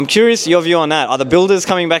I'm curious your view on that. Are the builders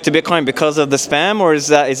coming back to Bitcoin because of the spam, or is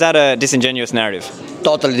that a disingenuous narrative?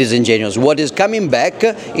 Totally disingenuous. What is coming back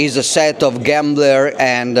is a set of gambler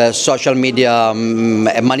and social media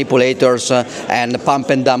manipulators and pump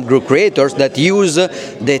and dump group creators that use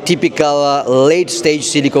the typical late-stage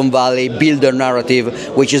Silicon Valley builder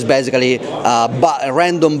narrative, which is basically a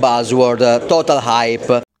random buzzword, total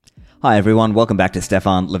hype. Hi everyone, welcome back to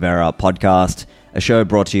Stefan Livera Podcast, a show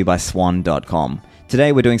brought to you by Swan.com.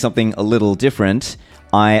 Today we're doing something a little different.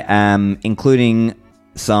 I am including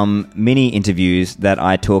some mini interviews that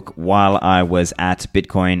I took while I was at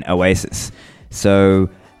Bitcoin Oasis. So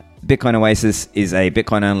Bitcoin Oasis is a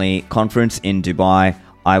Bitcoin-only conference in Dubai.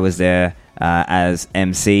 I was there as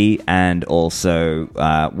MC, and also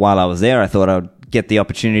while I was there, I thought I'd get the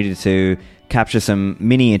opportunity to capture some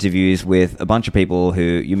mini interviews with a bunch of people who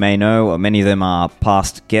you may know, or many of them are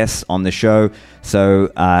past guests on the show. So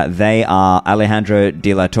they are Alejandro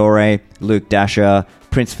de la Torre, Luke Dashjr,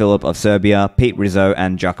 Prince Philip of Serbia, Pete Rizzo,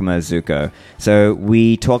 and Giacomo Zucco. So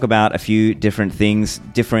we talk about a few different things,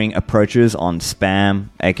 differing approaches on spam,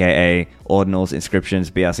 aka ordinals,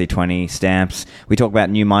 inscriptions, BRC20, stamps. We talk about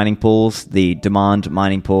new mining pools, the demand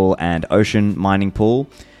mining pool and ocean mining pool.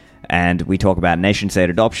 And we talk about nation-state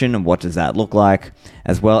adoption and what does that look like,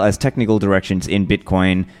 as well as technical directions in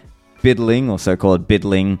Bitcoin biddling, or so-called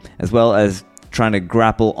biddling, as well as trying to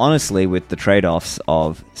grapple honestly with the trade-offs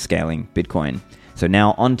of scaling Bitcoin. So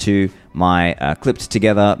now on to my clipped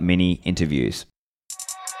together mini interviews.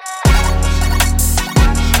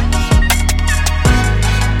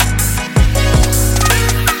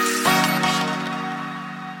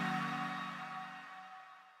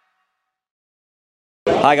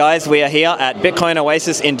 Hi guys, we are here at Bitcoin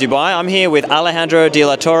Oasis in Dubai. I'm here with Alejandro de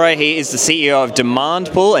la Torre. He is the CEO of Demand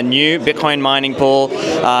Pool, a new Bitcoin mining pool.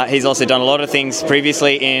 He's also done a lot of things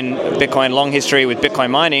previously in Bitcoin, long history with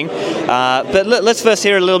Bitcoin mining. But let's first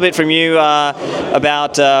hear a little bit from you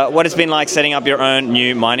about what it's been like setting up your own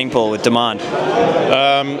new mining pool with Demand.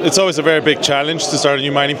 It's always a very big challenge to start a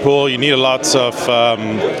new mining pool. You need lots of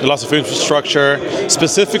infrastructure,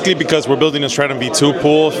 specifically because we're building a Stratum V2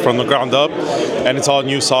 pool from the ground up, and it's all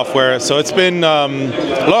new software. So it's been a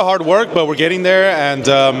lot of hard work, but we're getting there, and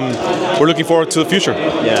we're looking forward to the future.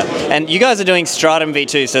 Yeah, and you guys are doing Stratum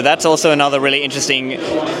V2, so that's also another really interesting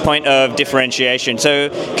point of differentiation. So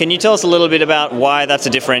can you tell us a little bit about why that's a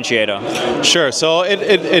differentiator? Sure. So it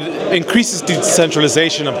increases the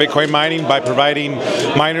decentralization of Bitcoin mining by providing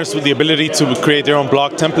miners with the ability to create their own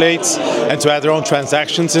block templates and to add their own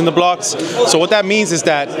transactions in the blocks. So what that means is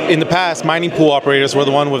that in the past, mining pool operators were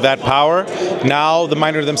the one with that power. Now the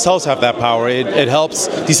miners themselves have that power. It helps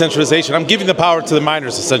decentralization. I'm giving the power to the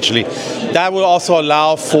miners, essentially. That will also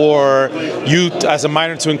allow for you as a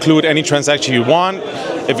miner to include any transaction you want.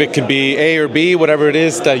 If it could be A or B, whatever it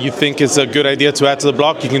is that you think is a good idea to add to the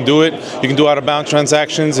block, you can do it. You can do out-of-bound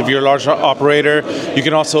transactions if you're a large operator. You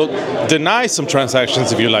can also deny some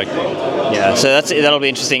transactions if you like. Yeah, so that'll be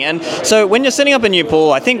interesting. And so when you're setting up a new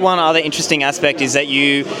pool, I think one other interesting aspect is that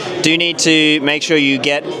you do need to make sure you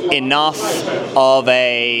get enough of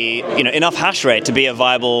enough hash rate to be a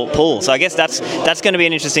viable pool. So I guess that's going to be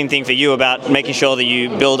an interesting thing for you about making sure that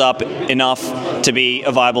you build up enough to be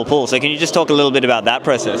a viable pool. So can you just talk a little bit about that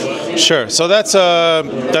process? Sure. So that's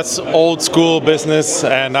old school business,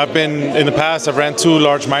 and I've ran two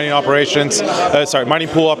large mining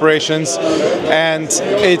pool operations, and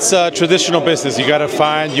it's traditional business. You got to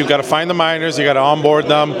find the miners, you got to onboard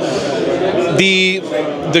them.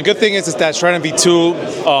 The good thing is that Stratum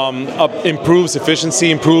V2 improves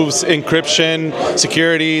efficiency, improves encryption,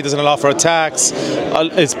 security, doesn't allow for attacks.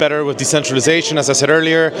 It's better with decentralization, as I said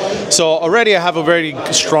earlier. So already I have a very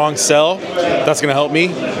strong sell. That's going to help me.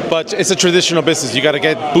 But it's a traditional business. You got to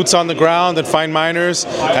get boots on the ground and find miners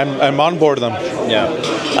and onboard them.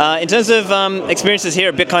 Yeah. In terms of experiences here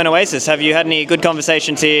at Bitcoin Oasis, have you had any good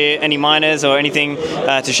conversations here, any miners or anything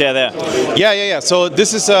to share there? Yeah. So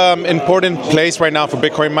this is an important place right now for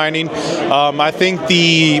Bitcoin mining. I think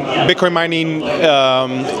the Bitcoin mining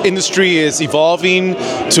industry is evolving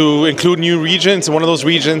to include new regions, and one of those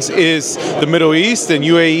regions is the Middle East, and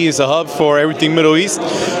UAE is a hub for everything Middle East.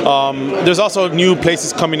 There's also new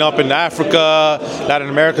places coming up in Africa. Latin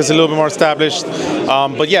America is a little bit more established.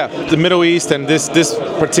 But yeah, the Middle East and this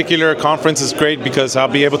particular conference is great because I'll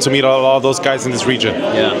be able to meet all those guys in this region.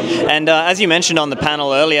 Yeah, and as you mentioned on the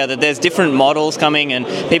panel earlier, that there's different models coming and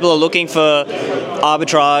people are looking for arbitrary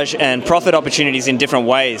arbitrage and profit opportunities in different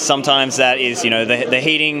ways. Sometimes that is, the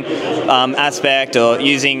heating aspect, or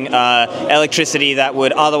using electricity that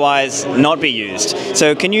would otherwise not be used.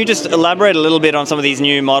 So can you just elaborate a little bit on some of these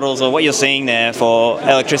new models, or what you're seeing there for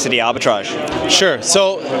electricity arbitrage? Sure.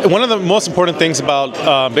 So one of the most important things about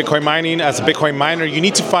Bitcoin mining, as a Bitcoin miner, you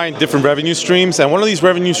need to find different revenue streams, and one of these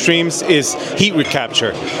revenue streams is heat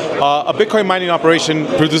recapture. A Bitcoin mining operation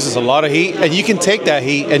produces a lot of heat, and you can take that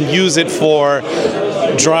heat and use it for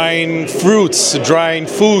drying fruits, drying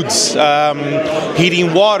foods,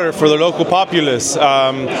 heating water for the local populace.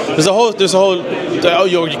 There's a whole.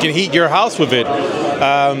 You can heat your house with it.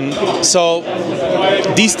 So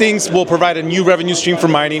these things will provide a new revenue stream for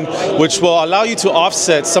mining, which will allow you to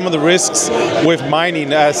offset some of the risks with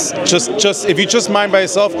mining. As just if you just mine by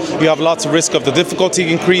yourself, you have lots of risk of the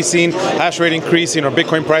difficulty increasing, hash rate increasing, or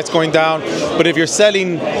Bitcoin price going down. But if you're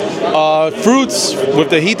selling fruits with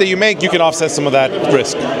the heat that you make, you can offset some of that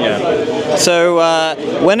risk. Yeah. So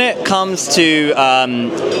when it comes to,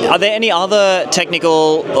 are there any other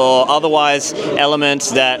technical or otherwise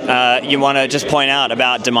elements that you want to just point out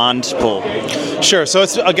about demand pool? Sure. So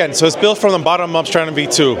it's built from the bottom up, Stratum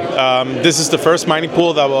V2. This is the first mining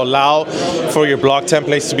pool that will allow for your block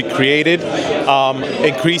templates to be created,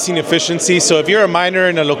 increasing efficiency. So if you're a miner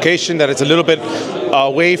in a location that is a little bit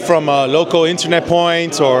away from a local internet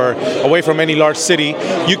point or away from any large city,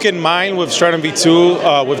 you can mine with Stratum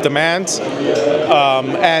V2 with demand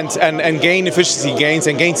and gain efficiency gains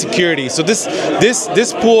and gain security. So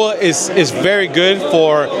this pool is very good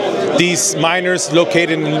for these miners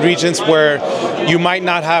located in regions where you might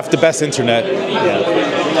not have the best internet.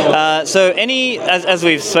 Yeah. So as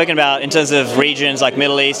we've spoken about in terms of regions like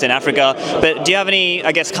Middle East and Africa, but do you have any,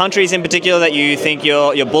 I guess, countries in particular that you think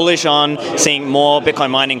you're bullish on seeing more Bitcoin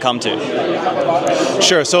mining come to?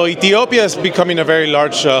 Sure. So Ethiopia is becoming a very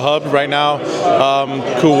large hub right now.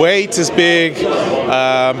 Kuwait is big.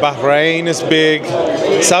 Bahrain is big.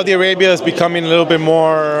 Saudi Arabia is becoming a little bit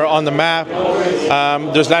more on the map.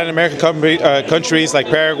 There's Latin American countries like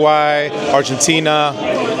Paraguay, Argentina,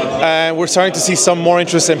 and we're starting to see some more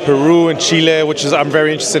interest in Peru and Chile, which I'm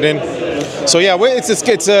very interested in. So yeah,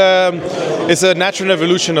 it's a natural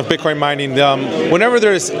evolution of Bitcoin mining. Whenever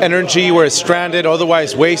there's energy where it's stranded,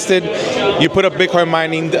 otherwise wasted, you put a Bitcoin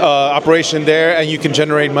mining operation there, and you can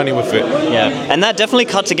generate money with it. Yeah, and that definitely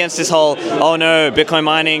cuts against this whole, oh no, Bitcoin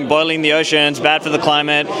mining, boiling the oceans, bad for the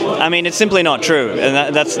climate. I mean, it's simply not true,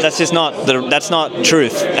 and that's just not that's not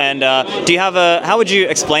truth. And do you have how would you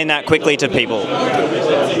explain that quickly to people?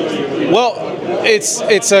 Well,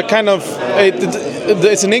 it's a kind of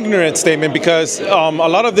it's an ignorant statement, because a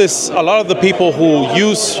lot of the people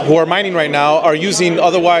who are mining right now are using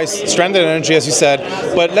otherwise stranded energy, as you said.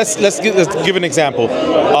 But let's give an example.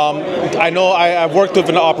 I know I've worked with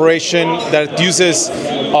an operation that uses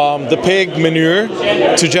the pig manure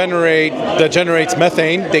that generates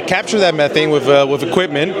methane. They capture that methane with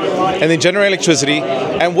equipment, and they generate electricity.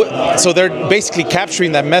 And so they're basically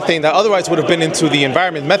capturing that methane that otherwise would have been into the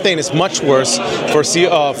environment. Methane is much worse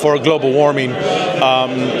for global warming.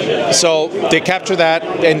 So they capture that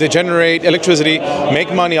and they generate electricity,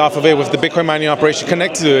 make money off of it with the Bitcoin mining operation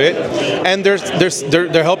connected to it, and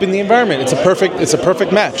they're helping the environment. It's a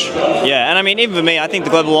perfect match. Yeah, and I mean, even for me, I think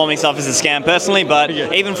the global warming stuff is a scam personally, but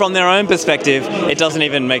even from their own perspective, it doesn't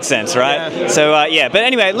even make sense, right? Yeah. So but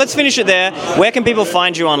anyway, let's finish it there. Where can people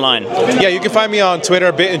find you online? Yeah, you can find me on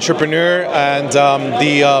Twitter, BitEntrepreneur, and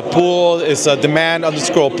the pool is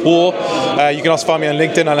demand_pool. You can also find me on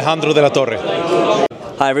LinkedIn, Alejandro de la Torre.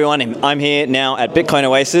 Hi everyone, I'm here now at Bitcoin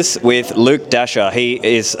Oasis with Luke Dashjr. He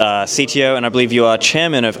is CTO, and I believe you are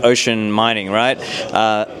chairman of Ocean Mining, right?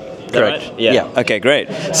 Correct. Right? Yeah. Okay, great.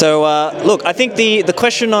 So, look, I think the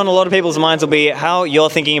question on a lot of people's minds will be how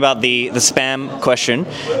you're thinking about the spam question.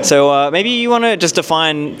 So maybe you want to just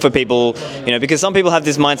define for people, because some people have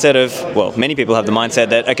this mindset many people have the mindset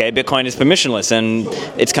that, okay, Bitcoin is permissionless, and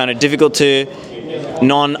it's kind of difficult to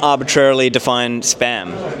non-arbitrarily define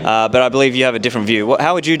spam. But I believe you have a different view.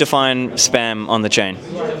 How would you define spam on the chain?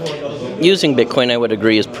 Using Bitcoin, I would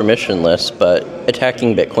agree, is permissionless, but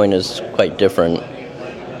attacking Bitcoin is quite different.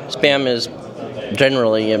 Spam is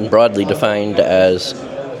generally and broadly defined as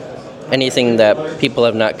anything that people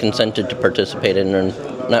have not consented to participate in or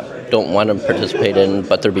don't want to participate in,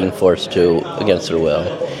 but they're being forced to against their will.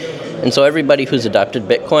 And so everybody who's adopted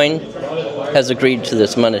Bitcoin has agreed to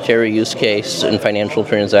this monetary use case in financial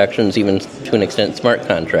transactions, even to an extent smart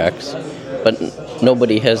contracts. But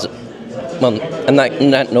nobody has,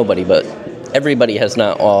 not nobody, but everybody has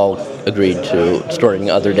not all agreed to storing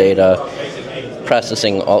other data,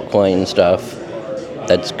 processing altcoin stuff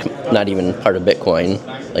that's not even part of Bitcoin,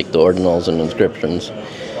 like the ordinals and inscriptions.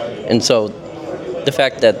 And so the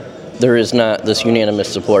fact that there is not this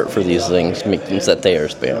unanimous support for these things means that they are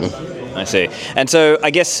spam. I see. And so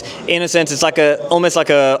I guess in a sense it's like almost like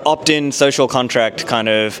a opt-in social contract kind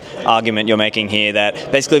of argument you're making here,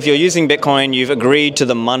 that basically if you're using Bitcoin, you've agreed to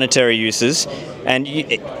the monetary uses, and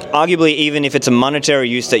arguably even if it's a monetary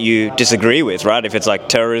use that you disagree with, right? If it's like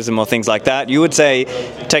terrorism or things like that, you would say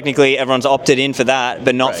technically everyone's opted in for that,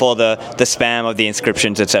 but not for the spam of the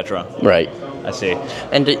inscriptions, etc. Right. I see.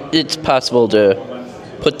 And it's possible to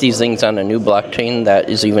put these things on a new blockchain that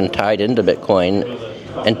is even tied into Bitcoin,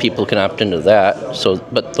 and people can opt into that. So,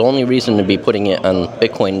 but the only reason to be putting it on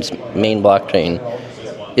Bitcoin's main blockchain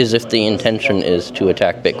is if the intention is to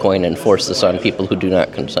attack Bitcoin and force this on people who do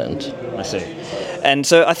not consent. I see. And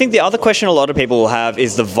so I think the other question a lot of people will have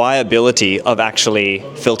is the viability of actually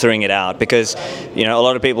filtering it out, because a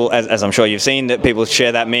lot of people, as I'm sure you've seen, that people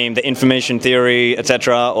share that meme, the information theory,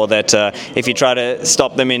 etc., or that if you try to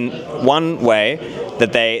stop them in one way,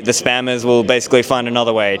 that the spammers will basically find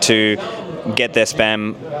another way to get their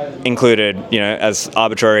spam included, as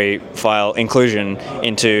arbitrary file inclusion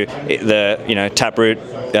into the taproot,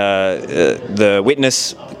 the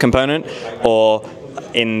witness component, or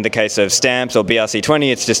in the case of stamps or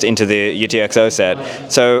BRC20, it's just into the UTXO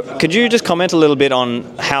set. So could you just comment a little bit on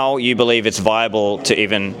how you believe it's viable to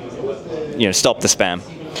even stop the spam?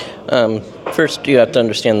 First, you have to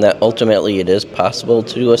understand that ultimately it is possible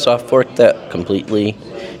to do a soft fork that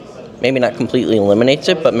maybe not completely eliminates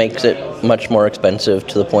it, but makes it much more expensive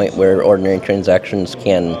to the point where ordinary transactions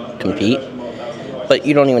can compete. But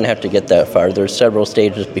you don't even have to get that far. There's several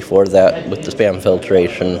stages before that with the spam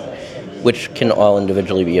filtration, which can all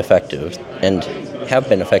individually be effective and have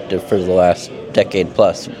been effective for the last decade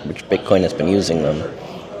plus, which Bitcoin has been using them.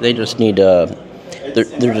 They just need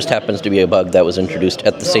there just happens to be a bug that was introduced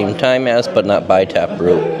at the same time as, but not by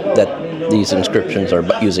Taproot, that these inscriptions are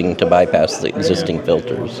using to bypass the existing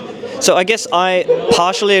filters. So I guess I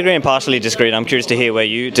partially agree and partially disagree, and I'm curious to hear where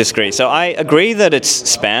you disagree. So I agree that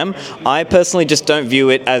it's spam. I personally just don't view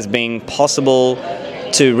it as being possible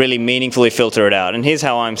to really meaningfully filter it out. And here's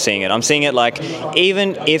how I'm seeing it. I'm seeing it like,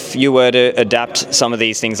 even if you were to adapt some of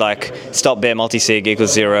these things like stop bear multisig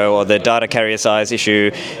equals 0 or the data carrier size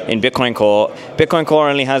issue in Bitcoin Core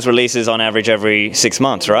only has releases on average every 6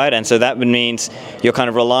 months, right? And so that means you're kind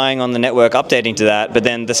of relying on the network updating to that, but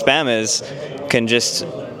then the spammers can just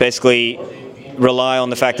basically rely on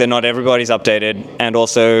the fact that not everybody's updated, and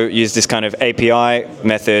also use this kind of API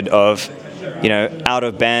method of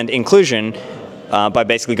out-of-band inclusion by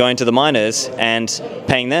basically going to the miners and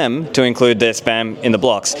paying them to include their spam in the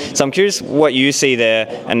blocks. So I'm curious what you see there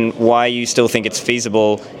and why you still think it's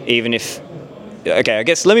feasible, even if... Okay, I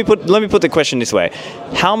guess let me put the question this way.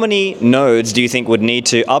 How many nodes do you think would need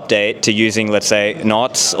to update to using, let's say,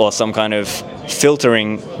 NOTs or some kind of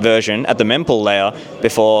filtering version at the mempool layer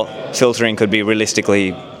before filtering could be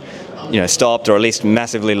realistically stopped or at least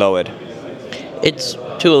massively lowered? It's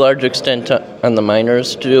to a large extent on the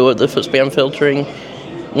miners to do with the spam filtering.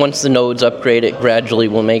 Once the nodes upgrade, it gradually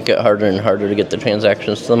will make it harder and harder to get the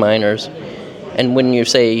transactions to the miners. And when you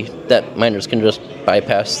say that miners can just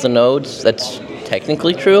bypass the nodes, that's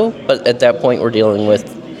technically true, but at that point we're dealing with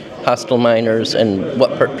hostile miners, and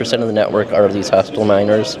what percent of the network are these hostile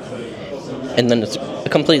miners? And then it's a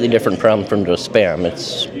completely different problem from just spam.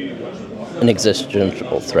 It's an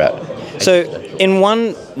existential threat. So in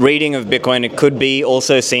one reading of Bitcoin, it could be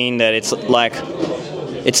also seen that it's like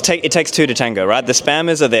it takes two to tango, right? The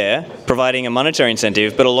spammers are there providing a monetary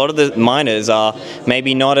incentive, but a lot of the miners are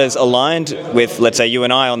maybe not as aligned with, let's say, you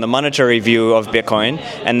and I on the monetary view of Bitcoin,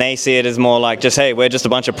 and they see it as more like just, hey, we're just a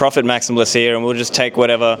bunch of profit maximalists here, and we'll just take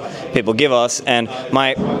whatever people give us. And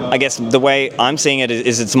I guess the way I'm seeing it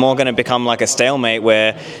is it's more going to become like a stalemate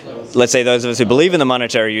where, let's say, those of us who believe in the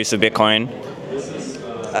monetary use of Bitcoin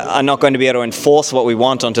are not going to be able to enforce what we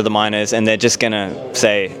want onto the miners, and they're just going to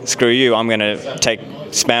say, screw you, I'm going to take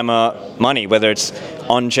spammer money, whether it's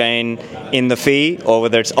on-chain in the fee or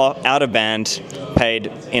whether it's out-of-band paid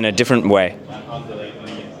in a different way.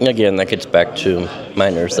 Again, that gets back to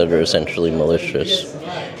miners that are essentially malicious.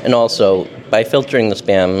 And also, by filtering the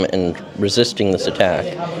spam and resisting this attack,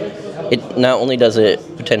 it not only does it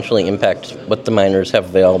potentially impact what the miners have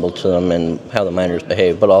available to them and how the miners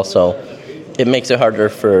behave, but also it makes it harder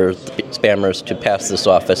for spammers to pass this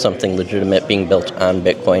off as something legitimate being built on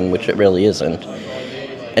Bitcoin, which it really isn't.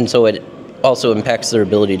 And so it also impacts their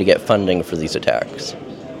ability to get funding for these attacks.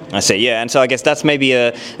 I see, yeah, and so I guess that's maybe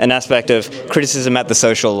an aspect of criticism at the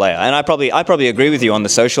social layer, and I probably agree with you on the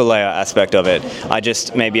social layer aspect of it.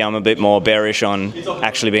 I'm a bit more bearish on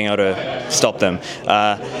actually being able to stop them.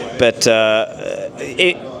 But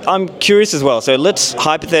I'm curious as well. So let's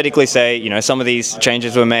hypothetically say, some of these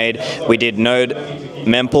changes were made. We did node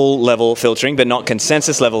mempool level filtering, but not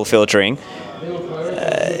consensus level filtering.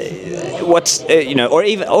 Or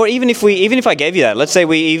even if I gave you that, let's say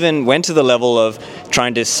we even went to the level of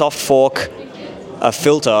trying to soft fork a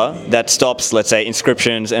filter that stops, let's say,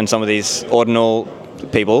 inscriptions and some of these ordinal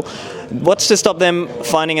people. What's to stop them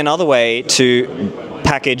finding another way to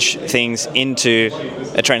package things into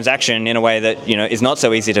a transaction in a way that is not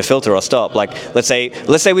so easy to filter or stop? Like let's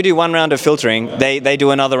say we do one round of filtering, they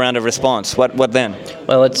do another round of response. What then?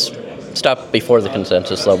 Well, let's stop before the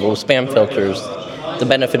consensus level. Spam filters, the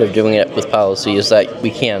benefit of doing it with policy is that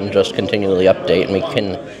we can just continually update, and we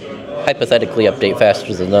can hypothetically update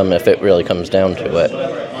faster than them if it really comes down to it.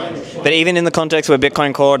 But even in the context where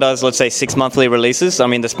Bitcoin Core does, let's say, 6 monthly releases, I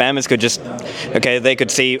mean, the spammers could just, they could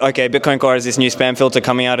see, Bitcoin Core has this new spam filter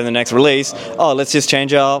coming out in the next release. Oh, let's just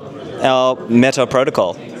change our meta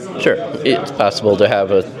protocol. Sure. It's possible to have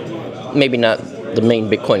maybe not the main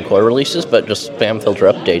Bitcoin Core releases, but just spam filter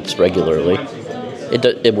updates regularly.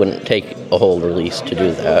 It wouldn't take a whole release to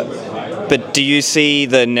do that. But do you see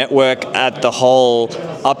the network at the whole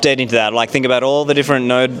updating to that? Like, think about all the different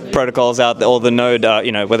node protocols out there, all the node,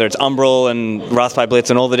 whether it's Umbrel and Raspberry Blitz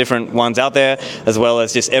and all the different ones out there, as well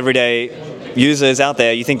as just everyday users out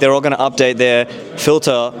there. You think they're all going to update their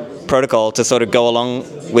filter protocol to sort of go along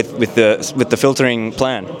with the filtering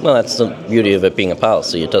plan? Well, that's the beauty of it being a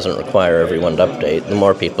policy. It doesn't require everyone to update. The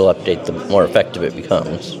more people update, the more effective it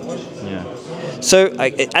becomes. Yeah. So,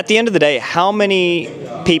 at the end of the day, how many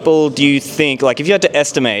people do you think, like if you had to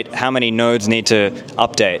estimate how many nodes need to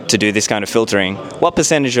update to do this kind of filtering, what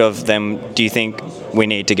percentage of them do you think we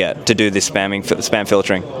need to get to do this spam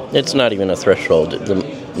filtering? It's not even a threshold. The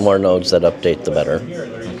more nodes that update, the better.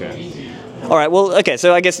 Okay. All right. Well, okay.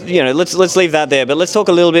 So I guess let's leave that there, but let's talk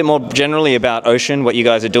a little bit more generally about Ocean, what you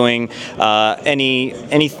guys are doing. Any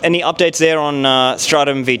updates there on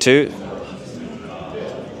Stratum v2?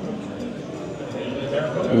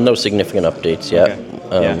 No significant updates yet.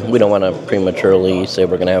 Okay. We don't want to prematurely say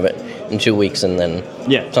we're going to have it in 2 weeks and then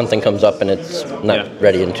something comes up and it's not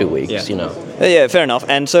ready in 2 weeks, Yeah, fair enough.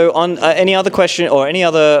 And so on any other question or any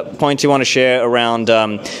other points you want to share around,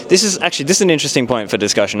 this is an interesting point for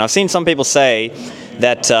discussion. I've seen some people say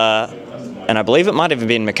that, and I believe it might have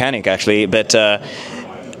been Mechanic actually, but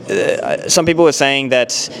some people were saying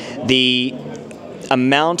that the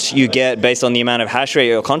amount you get based on the amount of hash rate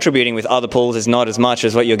you're contributing with other pools is not as much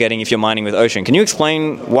as what you're getting if you're mining with Ocean. Can you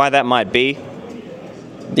explain why that might be?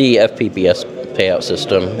 The FPPS payout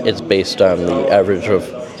system is based on the average of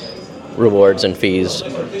rewards and fees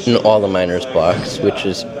in all the miners' blocks, which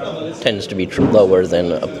tends to be lower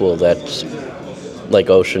than a pool that's like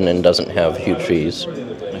Ocean and doesn't have huge fees.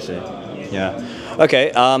 I see. Yeah.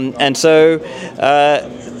 Okay. And so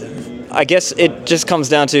I guess it just comes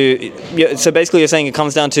down to, so basically you're saying it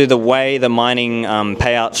comes down to the way the mining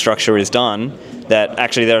payout structure is done, that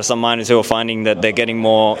actually there are some miners who are finding that they're getting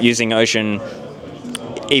more using Ocean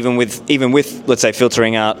even with let's say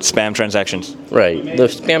filtering out spam transactions. Right. The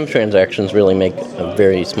spam transactions really make a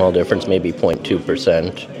very small difference, maybe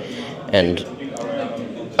 0.2%, and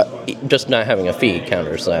just not having a fee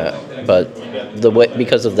counters that. But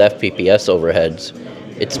because of the FPPS overheads,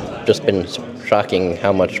 it's just been shocking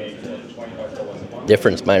how much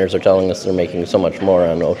difference miners are telling us they're making so much more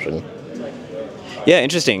on Ocean. Yeah,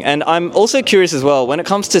 interesting. And I'm also curious as well, when it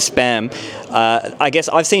comes to spam, I guess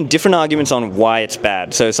I've seen different arguments on why it's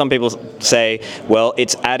bad. So some people say, well,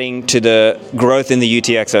 it's adding to the growth in the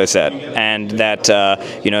UTXO set, and that,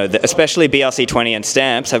 especially BRC20 and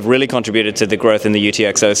stamps have really contributed to the growth in the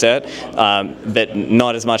UTXO set, but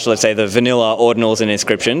not as much, let's say, the vanilla ordinals and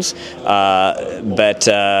inscriptions. But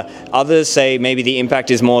others say maybe the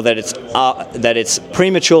impact is more that it's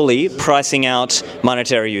prematurely pricing out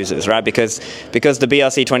monetary users, right? Because the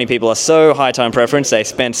BRC20 people are so high time preference, they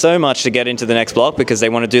spend so much to get into the next block because they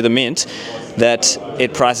want to do the mint, that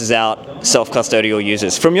it prices out self-custodial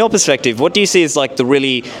users. From your perspective, what do you see as like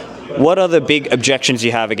what are the big objections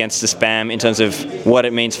you have against the spam in terms of what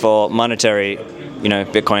it means for monetary,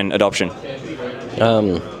 Bitcoin adoption?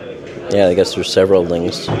 I guess there's several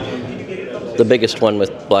things. The biggest one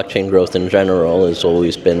with blockchain growth in general has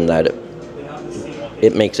always been that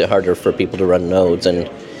it makes it harder for people to run nodes, and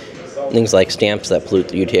things like stamps that pollute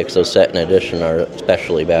the UTXO set in addition are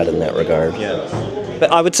especially bad in that regard. Yeah.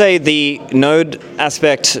 But I would say the node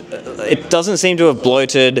aspect, it doesn't seem to have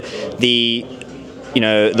bloated the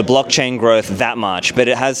the blockchain growth that much, but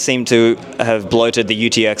it has seemed to have bloated the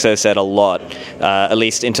UTXO set a lot, at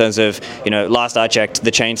least in terms of, last I checked,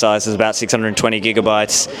 the chain size is about 620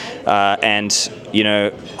 gigabytes, and,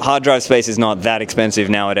 hard drive space is not that expensive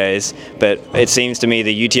nowadays, but it seems to me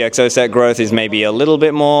the UTXO set growth is maybe a little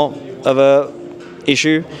bit more of a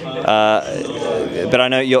issue. But I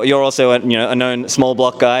know you're also a known small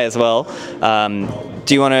block guy as well.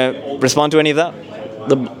 Do you want to respond to any of that?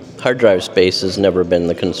 The hard drive space has never been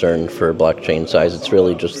the concern for blockchain size. It's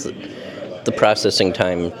really just the processing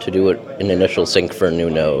time to do an initial sync for a new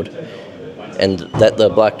node. And that the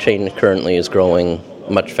blockchain currently is growing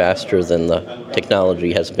much faster than the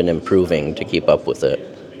technology has been improving to keep up with it.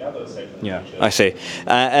 Yeah, I see.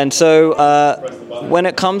 And so when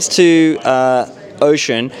it comes to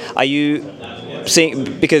Ocean, are you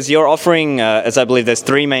seeing, because you're offering, as I believe there's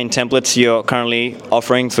 3 main templates you're currently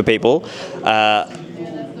offering for people,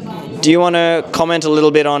 do you want to comment a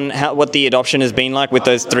little bit on what the adoption has been like with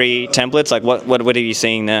those 3 templates? Like what are you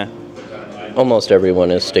seeing there? Almost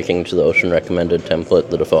everyone is sticking to the Ocean recommended template,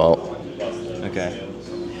 the default. Okay.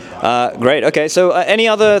 Great. Okay, so any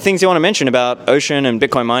other things you want to mention about Ocean and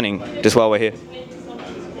Bitcoin mining, just while we're here?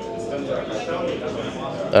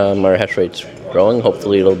 Our hash rate's growing.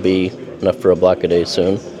 Hopefully it'll be enough for a block a day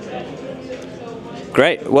soon.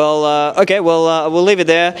 Great. Well, okay. Well, we'll leave it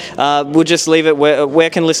there. We'll just leave it. Where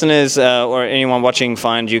can listeners or anyone watching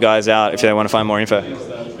find you guys out if they want to find more info?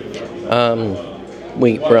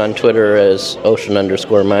 We're on Twitter as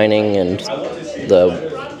ocean_mining, and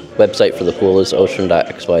the website for the pool is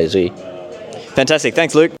ocean.xyz. Fantastic.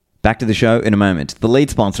 Thanks, Luke. Back to the show in a moment. The lead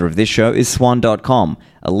sponsor of this show is Swan.com,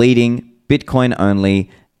 a leading Bitcoin-only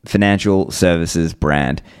financial services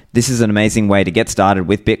brand. This is an amazing way to get started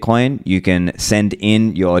with Bitcoin. You can send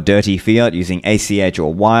in your dirty fiat using ACH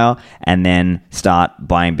or Wire and then start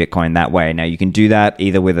buying Bitcoin that way. Now, you can do that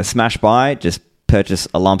either with a smash buy, just purchase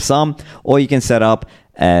a lump sum, or you can set up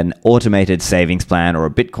an automated savings plan or a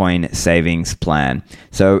Bitcoin savings plan.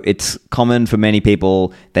 So it's common for many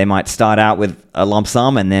people. They might start out with a lump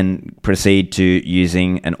sum and then proceed to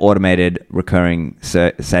using an automated recurring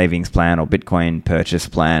savings plan or Bitcoin purchase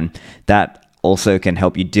plan. That also can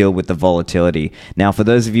help you deal with the volatility. Now, for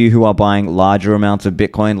those of you who are buying larger amounts of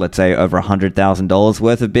Bitcoin, let's say over $100,000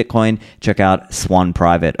 worth of Bitcoin, check out Swan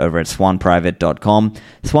Private over at swanprivate.com.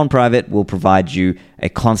 Swan Private will provide you a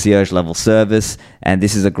concierge level service, and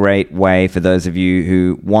this is a great way for those of you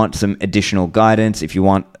who want some additional guidance. If you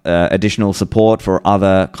want additional support for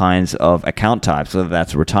other kinds of account types, whether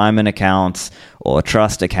that's retirement accounts or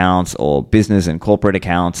trust accounts or business and corporate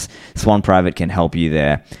accounts, Swan Private can help you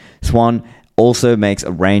there. Swan also makes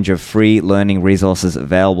a range of free learning resources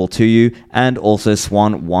available to you, and also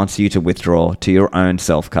Swan wants you to withdraw to your own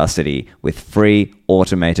self-custody with free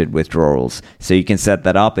automated withdrawals. So you can set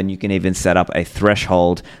that up, and you can even set up a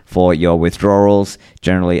threshold for your withdrawals,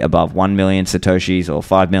 generally above 1 million Satoshis or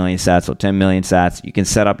 5 million sats or 10 million sats. You can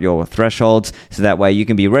set up your thresholds so that way you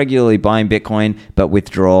can be regularly buying Bitcoin but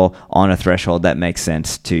withdraw on a threshold that makes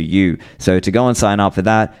sense to you. So to go and sign up for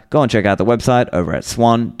that, go and check out the website over at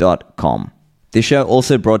swan.com. This show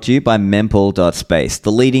also brought to you by mempool.space, the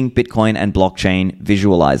leading Bitcoin and blockchain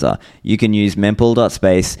visualizer. You can use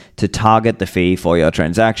mempool.space to target the fee for your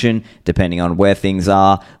transaction, depending on where things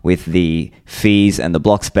are with the fees and the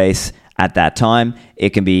block space at that time.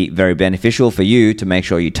 It can be very beneficial for you to make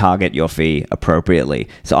sure you target your fee appropriately.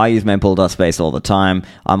 So I use mempool.space all the time.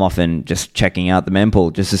 I'm often just checking out the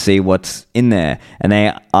mempool just to see what's in there. And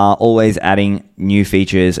they are always adding new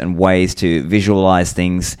features and ways to visualize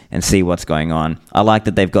things and see what's going on. I like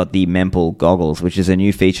that they've got the mempool goggles, which is a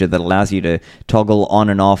new feature that allows you to toggle on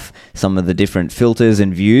and off some of the different filters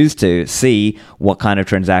and views to see what kind of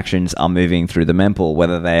transactions are moving through the mempool,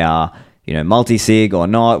 whether they are multi-sig or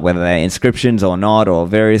not, whether they're inscriptions or not, or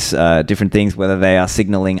various different things, whether they are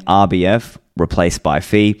signaling RBF, replaced by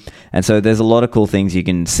fee. And so there's a lot of cool things you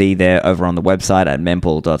can see there over on the website at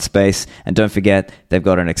mempool.space. And don't forget, they've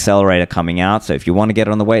got an accelerator coming out. So if you want to get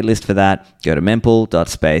on the wait list for that, go to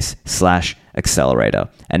mempool.space/accelerator.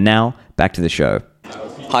 And now, back to the show.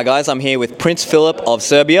 Hi guys, I'm here with Prince Philip of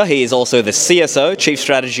Serbia. He is also the CSO, Chief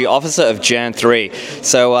Strategy Officer of Jan3.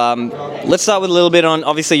 So let's start with a little bit on,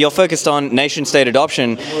 obviously you're focused on nation-state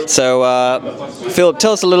adoption. So Philip,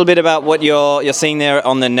 tell us a little bit about what you're seeing there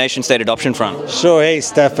on the nation-state adoption front. Sure, hey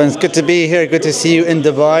Stefan, it's good to be here. Good to see you in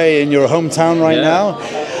Dubai, in your hometown right now.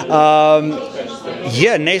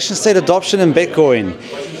 Nation-state adoption in Bitcoin.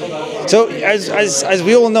 So as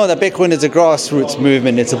we all know, that Bitcoin is a grassroots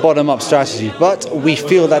movement, it's a bottom-up strategy, but we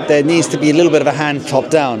feel that there needs to be a little bit of a hand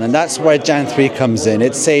top-down, and that's where Jan3 comes in.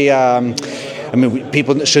 It's I mean,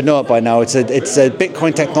 people should know it by now. It's a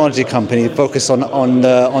Bitcoin technology company focused on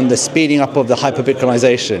the speeding up of the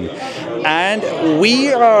hyper-Bitcoinization. And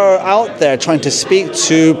we are out there trying to speak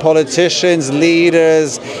to politicians,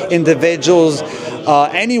 leaders, individuals,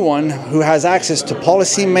 anyone who has access to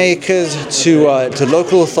policymakers, to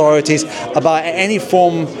local authorities about any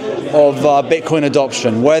form of Bitcoin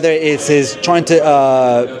adoption, whether it is trying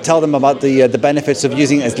to tell them about the benefits of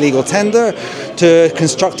using it as legal tender, to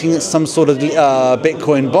constructing some sort of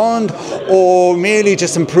Bitcoin bond, or merely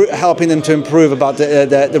just helping them to improve about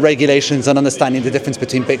the regulations and understanding the difference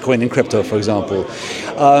between Bitcoin and crypto, for example.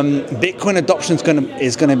 Bitcoin adoption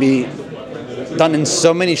is going to be done in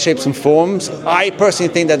so many shapes and forms. I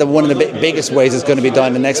personally think that one of the biggest ways it's going to be done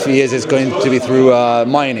in the next few years is going to be through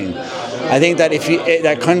mining. I think that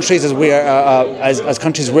that countries, as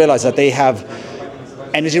countries realize that they have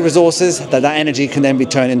energy resources, that energy can then be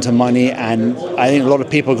turned into money, and I think a lot of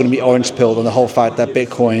people are going to be orange-pilled on the whole fact that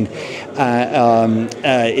Bitcoin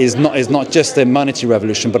is not just a monetary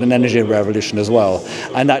revolution, but an energy revolution as well.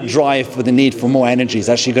 And that drive for the need for more energy is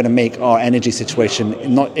actually going to make our energy situation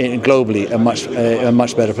globally a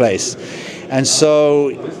much better place. And so,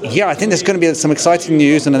 yeah, I think there's going to be some exciting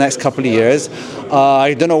news in the next couple of years.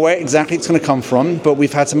 I don't know where exactly it's going to come from, but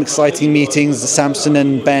we've had some exciting meetings. Samson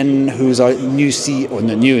and Ben, who's our new CEO,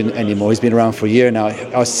 not new anymore, he's been around for a year now,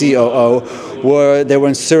 our COO, they were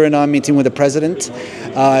in Suriname meeting with the president.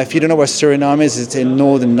 If you don't know where Suriname is, it's in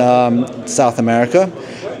northern South America.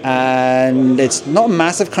 And it's not a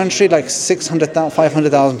massive country, like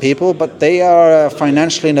 500,000 people, but they are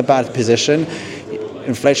financially in a bad position.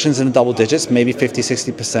 Inflation's in the double digits, maybe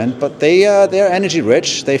 50-60%, but they're energy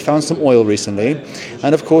rich. They found some oil recently,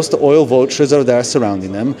 and of course the oil vultures are there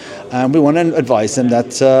surrounding them. And we want to advise them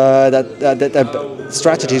that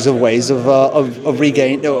strategies of ways of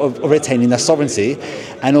retaining their sovereignty,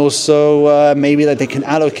 and also maybe that they can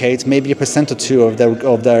allocate maybe 1% or 2%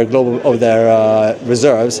 of their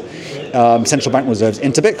reserves, central bank reserves,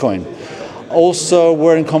 into Bitcoin. Also,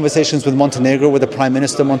 we're in conversations with Montenegro, with the Prime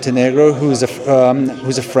Minister of Montenegro, who's a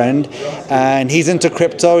friend, and he's into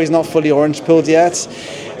crypto. He's not fully orange-pilled yet,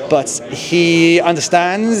 but he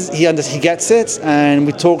understands, he gets it. And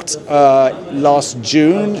we talked last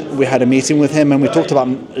June. We had a meeting with him, and we talked about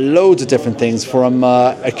loads of different things, from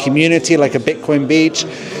a community like a Bitcoin beach,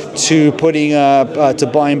 to putting to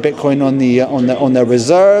buying Bitcoin on their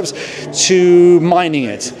reserves, to mining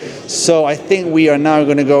it. So I think we are now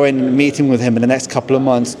going to go in and meeting with him in the next couple of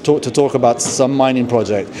months to talk about some mining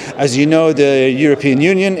project. As you know, the European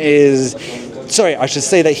Union I should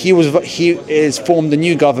say that he is formed a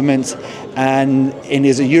new government, and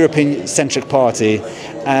is a European-centric party,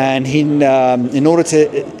 and he in order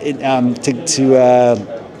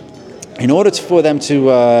for them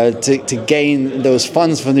to gain those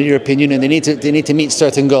funds from the European Union, they need to meet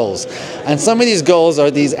certain goals, and some of these goals are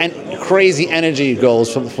these crazy energy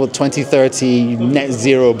goals for 2030 net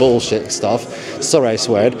zero bullshit stuff. Sorry, I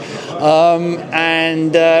swear.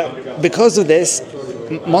 And because of this,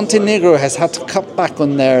 Montenegro has had to cut back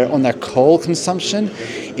on their coal consumption.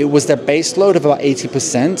 It was their base load of about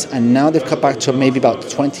 80%, and now they've cut back to maybe about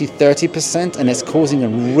 20-30%, and it's causing a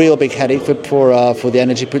real big headache for the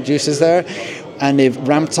energy producers there. And they've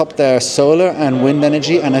ramped up their solar and wind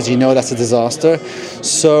energy, and as you know, that's a disaster.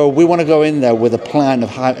 So we want to go in there with a plan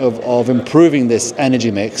of improving this energy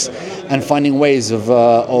mix and finding ways of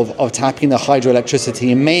tapping the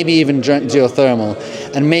hydroelectricity and maybe even geothermal,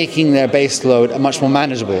 and making their base load much more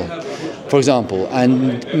manageable, for example,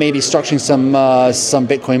 and maybe structuring some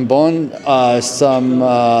Bitcoin bond, some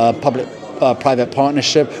public-private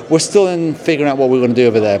partnership. We're still in figuring out what we're going to do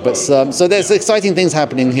over there, but so there's exciting things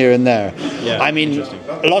happening here and there. Yeah, I mean,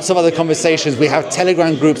 lots of other conversations. We have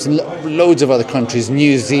Telegram groups in loads of other countries: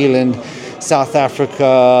 New Zealand, South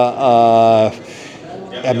Africa.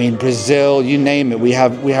 Brazil, you name it. We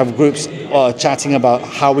have groups chatting about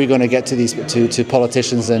how we're going to get to these to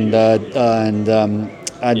politicians and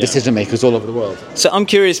decision makers all over the world. So I'm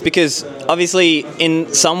curious, because obviously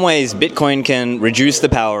in some ways Bitcoin can reduce the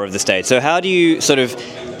power of the state. So how do you sort of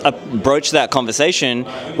broach that conversation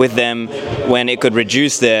with them when it could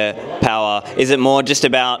reduce their power? Is it more just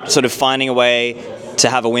about sort of finding a way to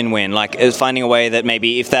have a win-win, like finding a way that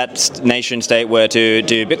maybe if that nation state were to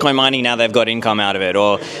do Bitcoin mining, now they've got income out of it,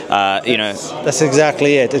 or That's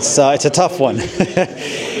exactly it. It's a tough one.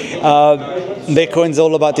 Bitcoin's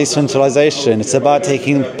all about decentralization. It's about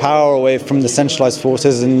taking power away from the centralized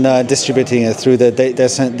forces and distributing it through the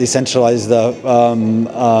decentralized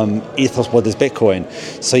ethos, what is Bitcoin.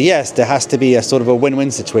 So yes, there has to be a sort of a win-win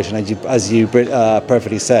situation, as you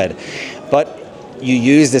perfectly said. But you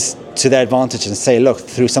use this to their advantage and say, look,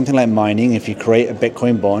 through something like mining, if you create a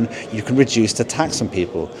Bitcoin bond, you can reduce the tax on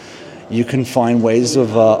people. You can find ways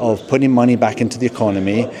of putting money back into the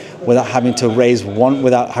economy without having to raise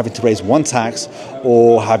one tax,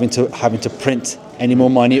 or having to print any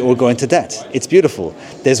more money or go into debt. It's beautiful.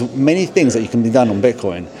 There's many things that you can be done on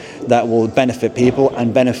Bitcoin that will benefit people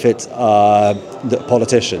and benefit the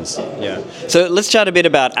politicians. Yeah. So let's chat a bit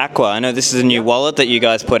about Aqua. I know this is a new wallet that you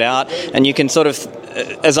guys put out, and you can sort of,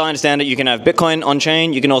 as I understand it, you can have Bitcoin on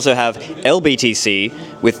chain. You can also have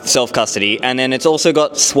LBTC with self-custody, and then it's also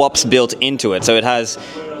got swaps built into it. So it has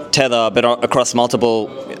Tether, but across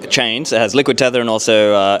multiple chains. It has Liquid Tether and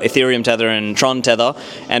also Ethereum Tether and Tron Tether,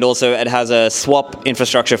 and also it has a swap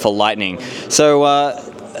infrastructure for Lightning. So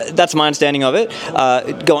that's my understanding of it.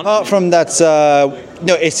 Go on. Apart from that,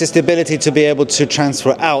 it's just the ability to be able to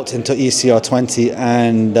transfer out into ECR20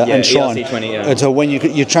 and Tron. ERC20, yeah. So when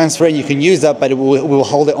you transfer in, you can use that, but we'll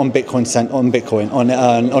hold it on Bitcoin, on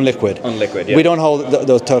Liquid. On Liquid, yeah. We don't hold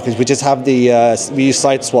those tokens. We just have we use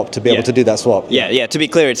side swap to be able to do that swap. Yeah. To be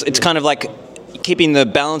clear, it's kind of like keeping the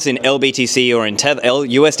balance in LBTC or in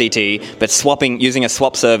USDT, but using a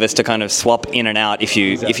swap service to kind of swap in and out if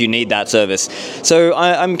you need that service. So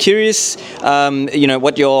I'm curious,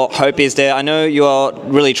 what your hope is there. I know you are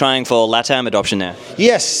really trying for LATAM adoption there.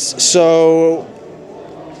 Yes. So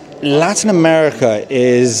Latin America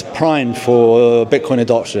is primed for Bitcoin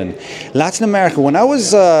adoption. Latin America, when I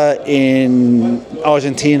was in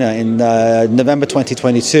Argentina in November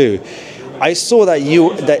 2022, I saw that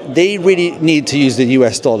they really need to use the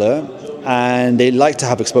US dollar, and they like to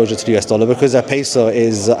have exposure to the US dollar because their peso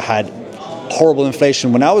had horrible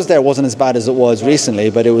inflation. When I was there, it wasn't as bad as it was recently,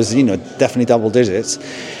 but it was definitely double digits.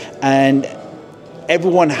 And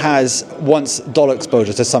everyone wants dollar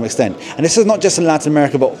exposure to some extent. And this is not just in Latin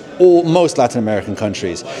America, but most Latin American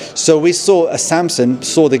countries. So we Samson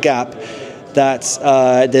saw the gap that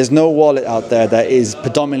there's no wallet out there that is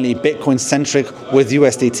predominantly Bitcoin-centric with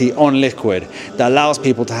USDT on Liquid that allows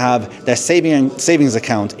people to have their savings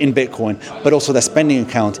account in Bitcoin, but also their spending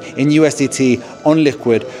account in USDT on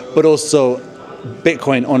Liquid, but also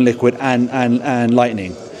Bitcoin on Liquid and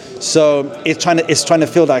Lightning. So it's trying to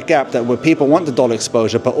fill that gap that where people want the dollar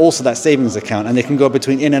exposure, but also that savings account, and they can go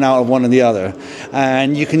between in and out of one or the other.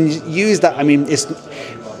 And you can use that. I mean,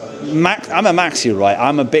 I'm a maxi, right?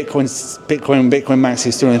 I'm a Bitcoin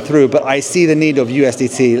maxi through and through, but I see the need of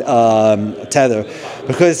USDT Tether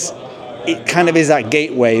because it kind of is that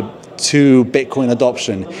gateway to Bitcoin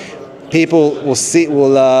adoption. People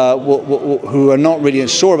who are not really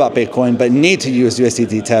sure about Bitcoin but need to use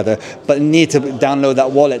USDT Tether, but need to download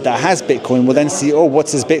that wallet that has Bitcoin, will then see,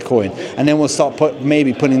 what's this Bitcoin? And then we'll start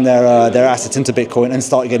putting their assets into Bitcoin and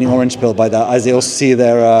start getting orange pilled by that as they'll see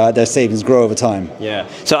their savings grow over time. Yeah.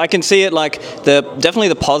 So I can see it like definitely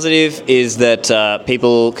the positive is that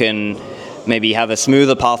people can maybe have a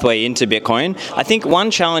smoother pathway into Bitcoin. I think one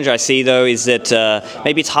challenge I see, though, is that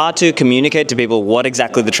maybe it's hard to communicate to people what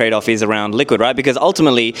exactly the trade-off is around Liquid, right? Because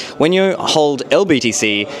ultimately, when you hold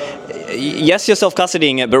LBTC, yes, you're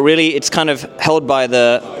self-custodying it, but really it's kind of held by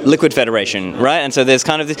the Liquid Federation, right? And so there's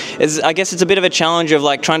kind of I guess it's a bit of a challenge of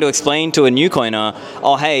like trying to explain to a new coiner,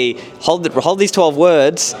 hey, hold these 12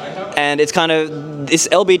 words, and it's kind of this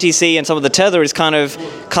LBTC and some of the Tether is kind of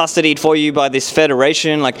custodied for you by this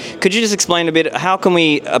federation. Like, could you just explain a bit, how can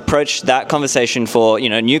we approach that conversation for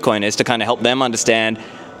new coiners to kind of help them understand?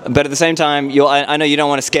 But at the same time, I know you don't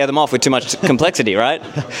want to scare them off with too much complexity, right?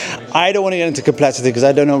 I don't want to get into complexity because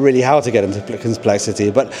I don't know really how to get into complexity.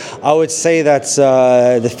 But I would say that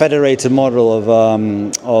the federated model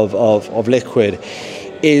of Liquid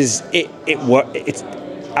it's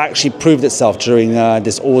actually proved itself during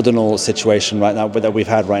this ordinal situation right now that we've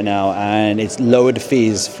had right now, and it's lowered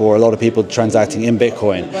fees for a lot of people transacting in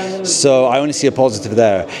Bitcoin. So I only see a positive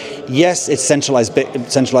there. Yes, it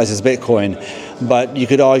centralizes Bitcoin, but you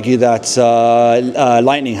could argue that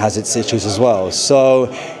Lightning has its issues as well. So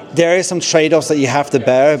there is some trade-offs that you have to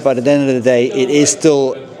bear, but at the end of the day, it is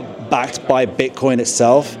still backed by Bitcoin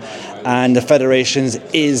itself. And the federations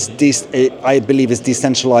I believe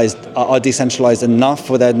are decentralized enough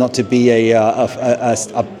for there not to be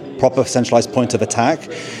a proper centralized point of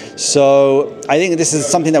attack. So I think this is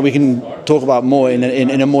something that we can talk about more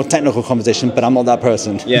in a more technical conversation, but I'm not that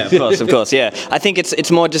person. Yeah, of course, yeah. I think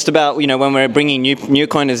it's more just about, when we're bringing new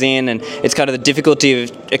coiners in, and it's kind of the difficulty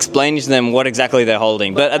of explaining to them what exactly they're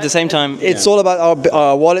holding. But at the same time, it's all about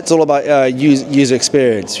our wallet's all about user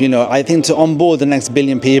experience. I think to onboard the next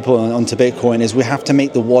billion people onto Bitcoin we have to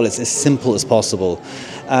make the wallets as simple as possible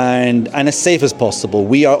and as safe as possible.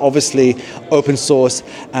 We are obviously open source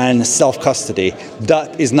and self-custody.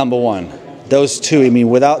 That is number one. Those two, I mean,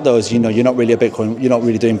 without those, you're not really you're not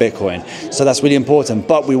really doing Bitcoin. So that's really important.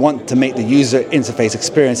 But we want to make the user interface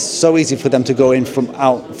experience so easy for them to go in from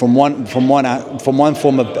one form of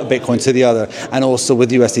Bitcoin to the other, and also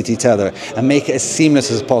with USDT Tether, and make it as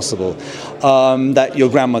seamless as possible, that your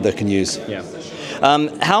grandmother can use. Yeah.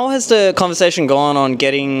 How has the conversation gone on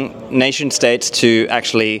getting nation states to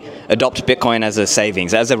actually adopt Bitcoin as a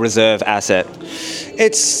savings, as a reserve asset?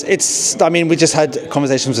 I mean, we just had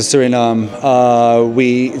conversations with Suriname.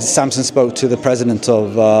 Samson spoke to the president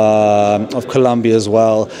of Colombia as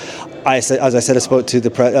well. As I said, I spoke to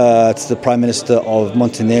the Prime Minister of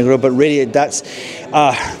Montenegro, but really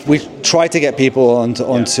we try to get people onto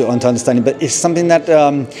understanding, but it's something that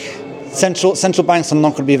central banks are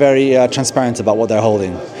not going to be very transparent about what they're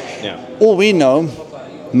holding. Yeah. All we know,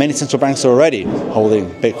 many central banks are already holding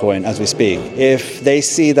Bitcoin as we speak. If they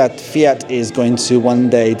see that fiat is going to one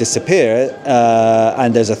day disappear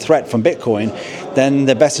and there's a threat from Bitcoin, then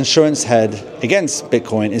the best insurance head against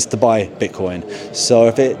Bitcoin is to buy Bitcoin. So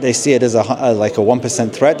if they see it as like a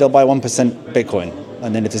 1% threat, they'll buy 1% Bitcoin.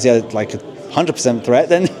 And then if they see it like a 100% threat,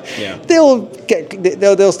 then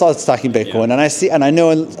they'll start stacking Bitcoin. Yeah. And I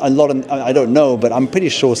know a lot of, I don't know, but I'm pretty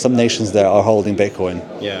sure some nations there are holding Bitcoin.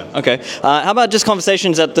 Yeah. Okay. How about just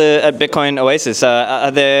conversations at Bitcoin Oasis?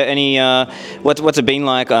 Are there any? What's it been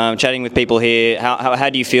like chatting with people here? How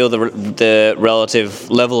do you feel the relative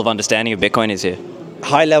level of understanding of Bitcoin is here?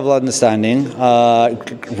 High level understanding.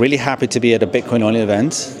 Really happy to be at a Bitcoin only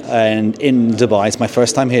event and in Dubai. It's my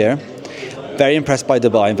first time here. Very impressed by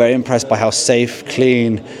Dubai. Very impressed by how safe,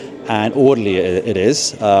 clean, and orderly it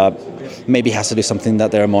is. Maybe has to do something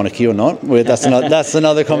that they're a monarchy or not. That's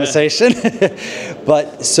another conversation.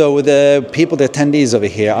 But so the people, the attendees over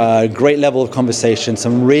here, are a great level of conversation.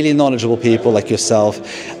 Some really knowledgeable people like yourself,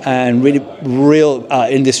 and really real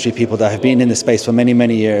industry people that have been in the space for many,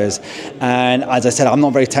 many years. And as I said, I'm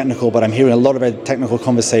not very technical, but I'm hearing a lot of very technical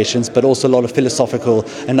conversations, but also a lot of philosophical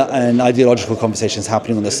and ideological conversations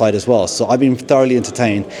happening on the side as well. So I've been thoroughly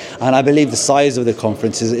entertained, and I believe the size of the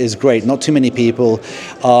conference is great. Not too many people.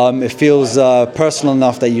 It feels personal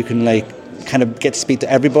enough that you can kind of get to speak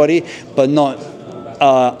to everybody, but not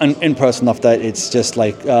in person enough that it's just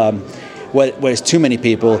like where it's too many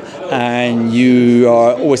people and you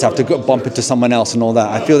always have to bump into someone else and all that.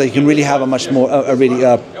 I feel that you can really have a really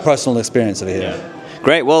personal experience over here. Yeah.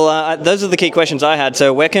 Great. Well, those are the key questions I had.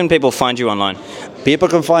 So where can people find you online? People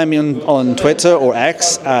can find me on Twitter or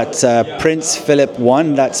X at Prince Philip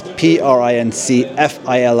 1. That's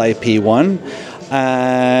PRINCFILIP 1.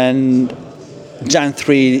 And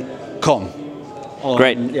Jan3.com.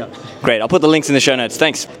 Great. Yeah. Great. I'll put the links in the show notes.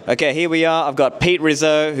 Thanks. Okay, here we are. I've got Pete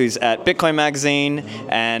Rizzo, who's at Bitcoin Magazine,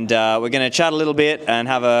 and we're going to chat a little bit and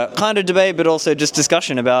have a kind of debate, but also just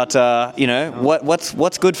discussion about,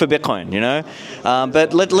 what's good for Bitcoin,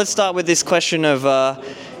 But let's start with this question of, the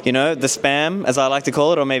spam, as I like to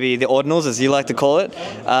call it, or maybe the ordinals, as you like to call it.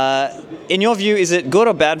 In your view, is it good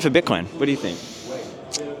or bad for Bitcoin? What do you think?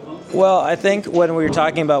 Well, I think when we're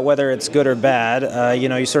talking about whether it's good or bad,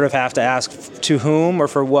 you sort of have to ask to whom or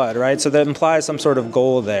for what, right? So that implies some sort of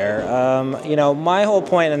goal there. My whole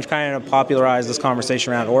point in trying to popularize this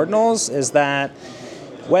conversation around ordinals is that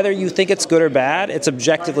whether you think it's good or bad, it's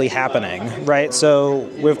objectively happening, right? So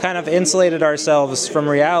we've kind of insulated ourselves from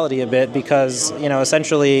reality a bit because,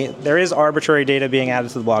 essentially there is arbitrary data being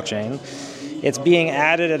added to the blockchain. It's being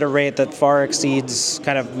added at a rate that far exceeds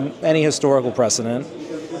kind of any historical precedent.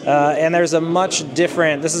 And this is a much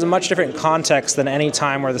different context than any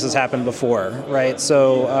time where this has happened before, right?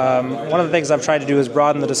 So one of the things I've tried to do is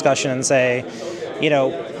broaden the discussion and say,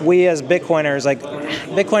 we as Bitcoiners,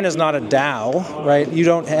 Bitcoin is not a DAO, right? You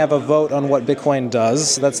don't have a vote on what Bitcoin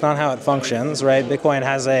does. That's not how it functions, right? Bitcoin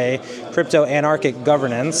has a crypto-anarchic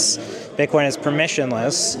governance. Bitcoin is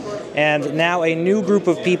permissionless. And now a new group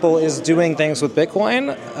of people is doing things with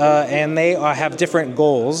Bitcoin, and they have different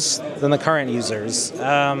goals than the current users.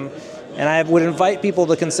 And I would invite people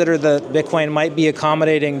to consider that Bitcoin might be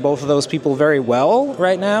accommodating both of those people very well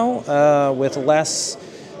right now, with less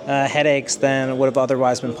headaches than would have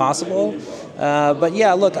otherwise been possible. But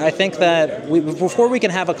yeah, look, I think that before we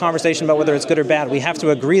can have a conversation about whether it's good or bad, we have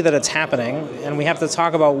to agree that it's happening, and we have to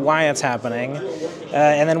talk about why it's happening,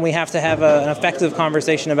 and then we have to have an effective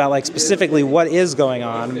conversation about specifically what is going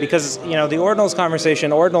on, because the ordinals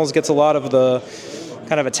conversation, ordinals gets a lot of the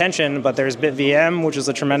kind of attention, but there's BitVM, which is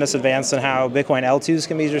a tremendous advance in how Bitcoin L2s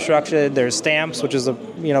can be constructed. There's Stamps, which is a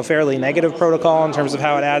fairly negative protocol in terms of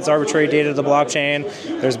how it adds arbitrary data to the blockchain.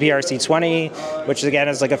 There's BRC20, which again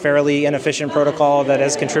is like a fairly inefficient protocol that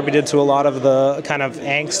has contributed to a lot of the kind of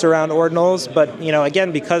angst around ordinals. But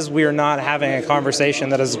again, because we are not having a conversation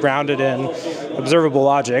that is grounded in observable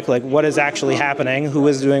logic, like what is actually happening, who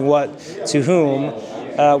is doing what to whom,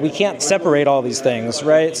 we can't separate all these things,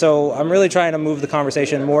 right? So I'm really trying to move the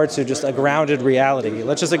conversation more to just a grounded reality.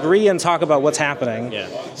 Let's just agree and talk about what's happening. Yeah.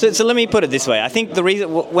 So let me put it this way. I think the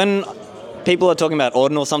reason when people are talking about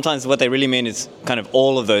ordinal, sometimes what they really mean is kind of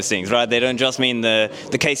all of those things, right? They don't just mean the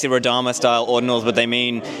Casey Rodama style ordinals, but they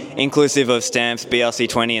mean inclusive of Stamps,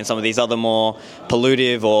 BRC20, and some of these other more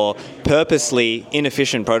pollutive or purposely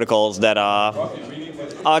inefficient protocols that are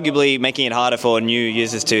arguably making it harder for new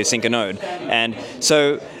users to sync a node. And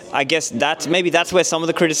so I guess that's where some of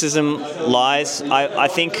the criticism lies, I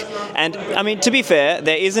think. And I mean, to be fair,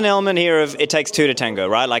 there is an element here of it takes two to tango,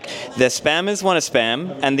 right? Like the spammers want to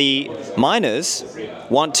spam and the miners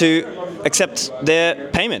want to accept their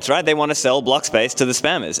payments, right? They want to sell block space to the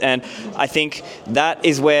spammers. And I think that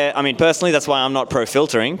is where, I mean, personally, that's why I'm not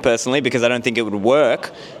pro-filtering, personally, because I don't think it would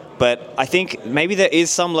work. But I think maybe there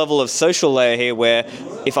is some level of social layer here where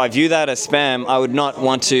if I view that as spam, I would not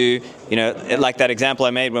want to, like that example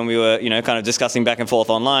I made when we were, kind of discussing back and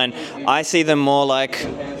forth online. I see them more like,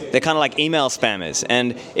 they're kind of like email spammers.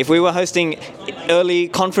 And if we were hosting early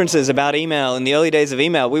conferences about email in the early days of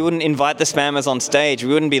email, we wouldn't invite the spammers on stage.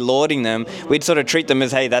 We wouldn't be lauding them. We'd sort of treat them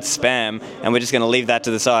as, hey, that's spam. And we're just going to leave that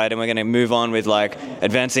to the side and we're going to move on with like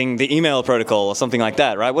advancing the email protocol or something like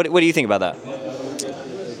that, right? What do you think about that?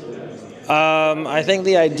 I think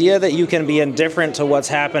the idea that you can be indifferent to what's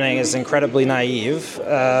happening is incredibly naive.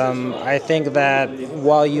 I think that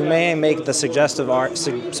while you may make the subjective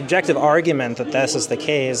argument that this is the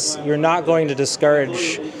case, you're not going to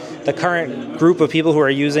discourage the current group of people who are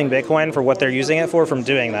using Bitcoin for what they're using it for from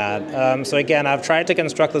doing that. So again, I've tried to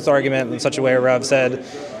construct this argument in such a way where I've said,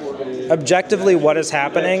 objectively, what is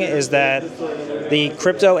happening is that the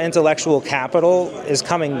crypto intellectual capital is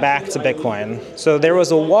coming back to Bitcoin. So there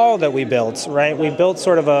was a wall that we built, right? We built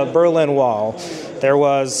sort of a Berlin Wall. There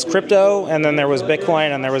was crypto, and then there was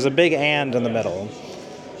Bitcoin, and there was a big and in the middle.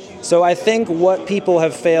 So I think what people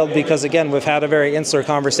have failed, because again, we've had a very insular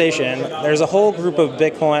conversation, there's a whole group of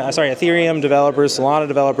Ethereum developers, Solana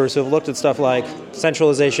developers who have looked at stuff like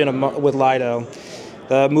centralization with Lido,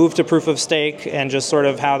 the move to proof of stake, and just sort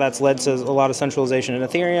of how that's led to a lot of centralization in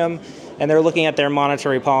Ethereum. And they're looking at their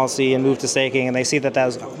monetary policy and move to staking, and they see that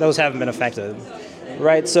those haven't been affected,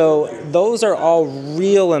 right? So those are all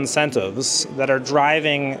real incentives that are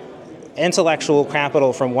driving intellectual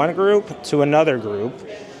capital from one group to another group.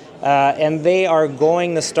 And they are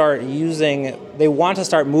going to they want to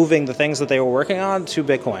start moving the things that they were working on to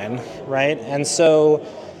Bitcoin, right? And so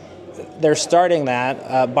they're starting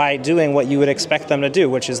that by doing what you would expect them to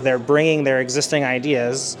do, which is they're bringing their existing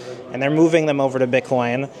ideas and they're moving them over to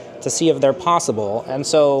Bitcoin to see if they're possible. And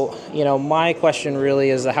so, my question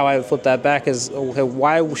really is how I would flip that back is, okay,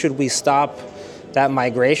 why should we stop that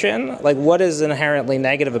migration? Like, what is inherently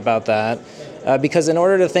negative about that? Because in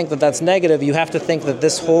order to think that that's negative, you have to think that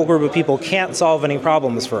this whole group of people can't solve any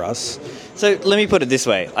problems for us. So let me put it this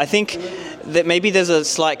way. I think that maybe there's a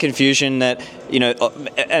slight confusion that,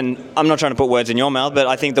 and I'm not trying to put words in your mouth, but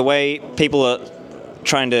I think the way people are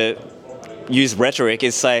trying to use rhetoric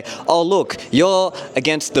is say, oh, look, you're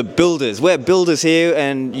against the builders. We're builders here,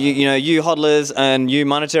 and you hodlers and you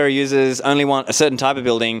monetary users only want a certain type of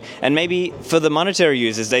building. And maybe for the monetary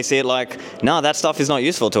users, they see it like, no, that stuff is not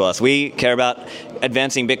useful to us. We care about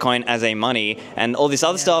advancing Bitcoin as a money, and all this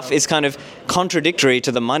other stuff is kind of contradictory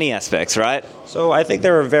to the money aspects, right? So I think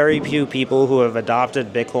there are very few people who have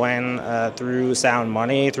adopted Bitcoin through sound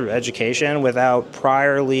money, through education, without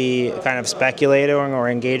priorly kind of speculating or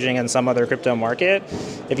engaging in some other crypto market.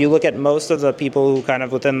 If you look at most of the people who kind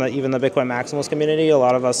of within even the Bitcoin maximalist community, a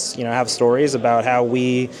lot of us have stories about how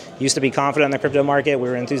we used to be confident in the crypto market, we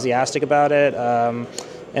were enthusiastic about it,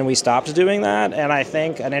 and we stopped doing that. And I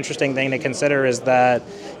think an interesting thing to consider is that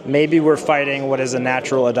maybe we're fighting what is a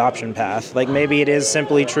natural adoption path. Like maybe it is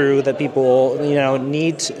simply true that people,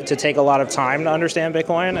 need to take a lot of time to understand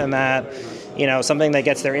Bitcoin, and that, something that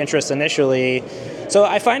gets their interest initially. So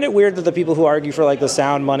I find it weird that the people who argue for like the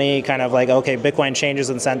sound money kind of like, okay, Bitcoin changes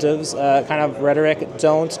incentives kind of rhetoric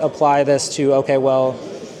don't apply this to, okay, well,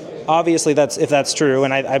 obviously, if that's true,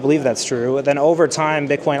 and I believe that's true, then over time,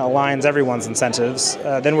 Bitcoin aligns everyone's incentives.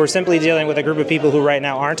 Then we're simply dealing with a group of people who right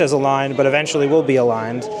now aren't as aligned, but eventually will be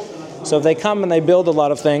aligned. So if they come and they build a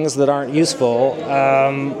lot of things that aren't useful,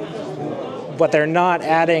 but they're not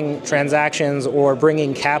adding transactions or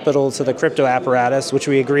bringing capital to the crypto apparatus, which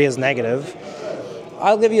we agree is negative.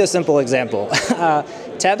 I'll give you a simple example.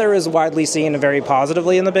 Tether is widely seen very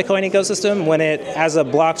positively in the Bitcoin ecosystem when it, as a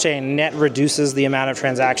blockchain, net reduces the amount of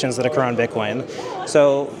transactions that occur on Bitcoin.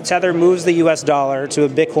 So Tether moves the US dollar to a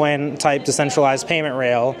Bitcoin-type decentralized payment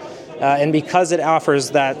rail, and because it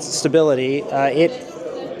offers that stability, it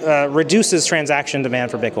reduces transaction demand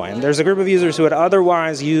for Bitcoin. There's a group of users who would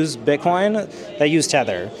otherwise use Bitcoin that use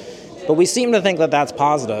Tether. But we seem to think that that's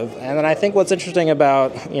positive. And then I think what's interesting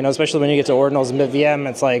about, especially when you get to ordinals and BitVM,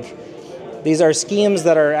 it's like these are schemes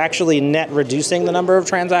that are actually net reducing the number of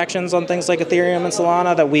transactions on things like Ethereum and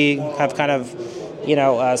Solana that we have kind of,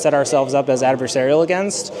 set ourselves up as adversarial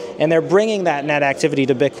against. And they're bringing that net activity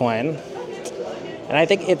to Bitcoin. And I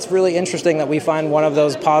think it's really interesting that we find one of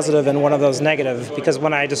those positive and one of those negative, because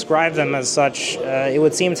when I describe them as such, it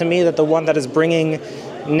would seem to me that the one that is bringing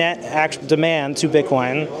net demand to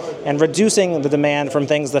Bitcoin and reducing the demand from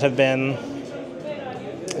things that have been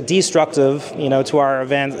destructive, to our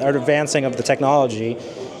advancing of the technology,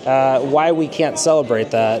 why we can't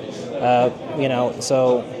celebrate that,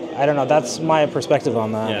 so I don't know, that's my perspective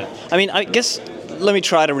on that. Yeah. I mean, I guess let me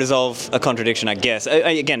try to resolve a contradiction, I guess.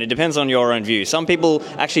 Again, it depends on your own view. Some people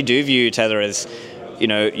actually do view Tether as,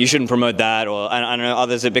 you shouldn't promote that, or I know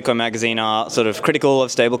others at Bitcoin Magazine are sort of critical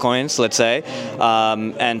of stablecoins, let's say,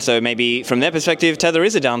 and so maybe from their perspective, Tether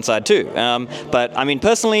is a downside too. But I mean,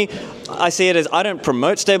 personally, I see it as I don't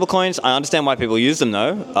promote stablecoins. I understand why people use them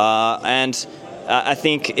though, and I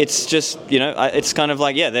think it's just, it's kind of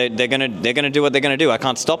like, yeah, they're gonna do what they're gonna do. I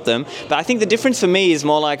can't stop them. But I think the difference for me is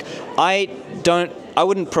more like I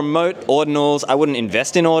wouldn't promote ordinals. I wouldn't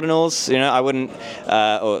invest in ordinals. I wouldn't,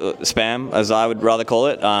 or spam, as I would rather call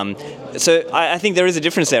it. So I think there is a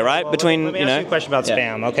difference there, right? Between, let me ask you a question about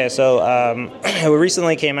spam. Okay, so it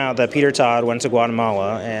recently came out that Peter Todd went to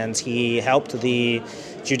Guatemala and he helped the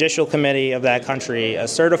judicial committee of that country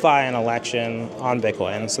certify an election on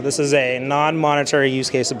Bitcoin. So this is a non-monetary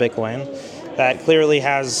use case of Bitcoin that clearly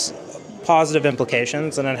has positive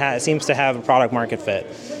implications, and it seems to have a product market fit.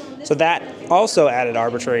 So that also added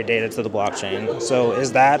arbitrary data to the blockchain. So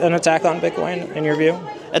is that an attack on Bitcoin in your view?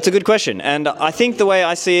 That's a good question. And I think the way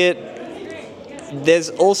I see it,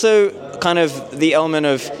 there's also kind of the element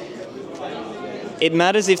of it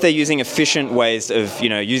matters if they're using efficient ways of,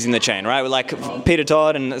 using the chain, right? Like Peter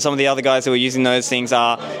Todd and some of the other guys who are using those things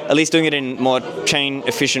are at least doing it in more chain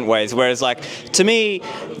efficient ways. Whereas, like, to me,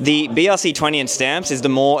 the BRC20 and stamps is the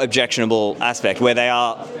more objectionable aspect, where they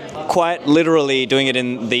are quite literally doing it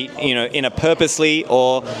in in a purposely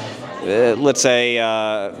or let's say,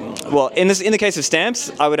 in the case of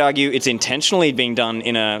stamps, I would argue it's intentionally being done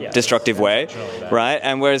in a destructive way, right?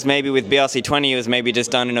 And whereas maybe with BRC20, it was maybe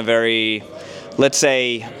just done in a very, let's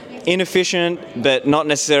say, inefficient, but not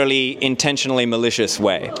necessarily intentionally malicious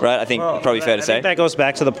way, right? I think probably fair to say. I think that goes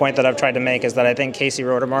back to the point that I've tried to make, is that I think Casey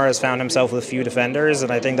Rodarmar has found himself with few defenders,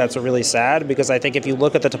 and I think that's really sad, because I think if you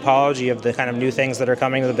look at the topology of the kind of new things that are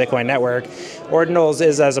coming to the Bitcoin network, Ordinals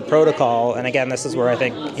is as a protocol, and again, this is where I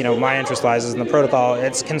think, my interest lies, is in the protocol.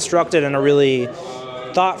 It's constructed in a really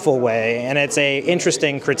thoughtful way, and it's a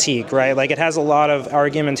interesting critique, right? Like, it has a lot of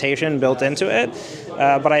argumentation built into it,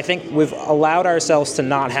 but I think we've allowed ourselves to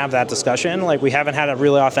not have that discussion. Like, we haven't had a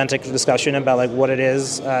really authentic discussion about like what it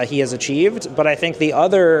is he has achieved, but I think the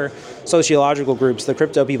other sociological groups, the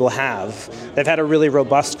crypto people, they've had a really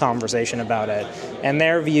robust conversation about it, and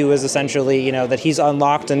their view is essentially, that he's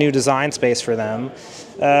unlocked a new design space for them.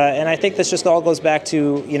 And I think this just all goes back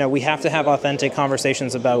to, we have to have authentic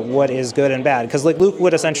conversations about what is good and bad. Because like Luke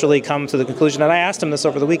would essentially come to the conclusion, and I asked him this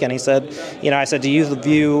over the weekend, he said, I said, do you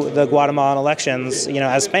view the Guatemalan elections,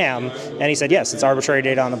 as spam? And he said, yes, it's arbitrary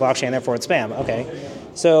data on the blockchain, therefore it's spam. Okay.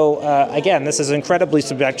 So again, this is incredibly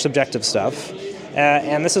subjective stuff.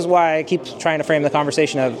 And this is why I keep trying to frame the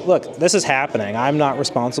conversation of, look, this is happening. I'm not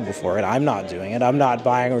responsible for it. I'm not doing it. I'm not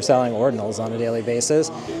buying or selling ordinals on a daily basis.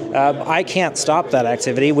 I can't stop that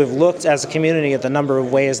activity. We've looked as a community at the number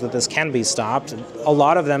of ways that this can be stopped. A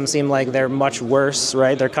lot of them seem like they're much worse,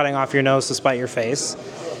 right? They're cutting off your nose to spite your face.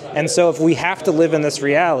 And so if we have to live in this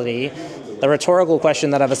reality, the rhetorical question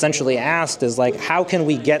that I've essentially asked is like, how can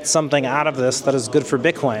we get something out of this that is good for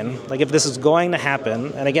Bitcoin? Like, if this is going to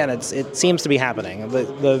happen, and again, it seems to be happening.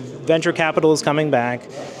 The venture capital is coming back.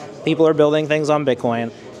 People are building things on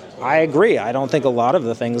Bitcoin. I agree. I don't think a lot of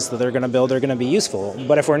the things that they're going to build are going to be useful.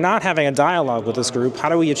 But if we're not having a dialogue with this group, how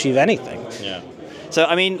do we achieve anything? Yeah. So,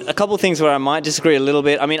 I mean, a couple of things where I might disagree a little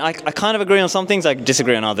bit. I mean, I kind of agree on some things, I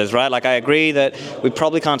disagree on others, right? Like, I agree that we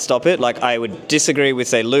probably can't stop it. Like, I would disagree with,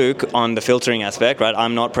 say, Luke on the filtering aspect, right?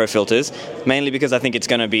 I'm not pro-filters, mainly because I think it's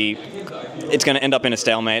going to be it's going to end up in a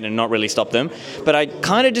stalemate and not really stop them. But I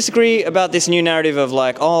kind of disagree about this new narrative of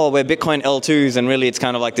like, oh, we're Bitcoin L2s, and really it's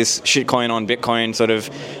kind of like this shitcoin on Bitcoin sort of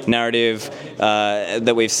narrative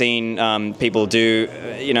that we've seen people do.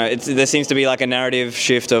 There seems to be like a narrative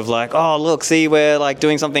shift of like, oh, look, see, we're like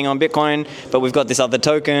doing something on Bitcoin, but we've got this other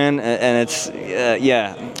token, and it's,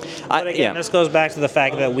 But again, this goes back to the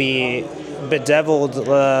fact that we bedeviled,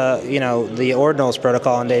 the Ordinals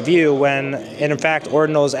protocol on debut when, in fact,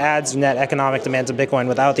 Ordinals adds net economic demand to Bitcoin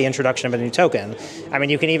without the introduction of a new token. I mean,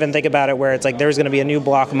 you can even think about it where it's like there's going to be a new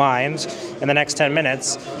block mined in the next 10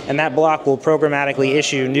 minutes, and that block will programmatically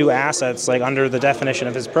issue new assets like under the definition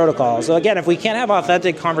of his protocol. So again, if we can't have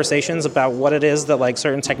authentic conversations about what it is that like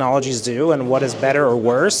certain technologies do and what is better or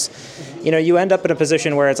worse, you end up in a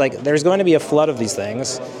position where it's like there's going to be a flood of these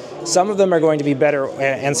things. Some of them are going to be better,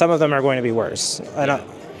 and some of them are going to be worse.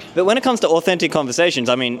 But when it comes to authentic conversations,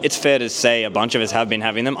 I mean, it's fair to say a bunch of us have been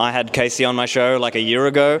having them. I had Casey on my show like a year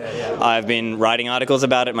ago. I've been writing articles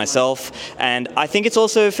about it myself. And I think it's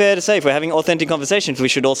also fair to say if we're having authentic conversations, we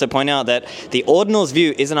should also point out that the Ordinals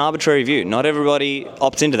view is an arbitrary view. Not everybody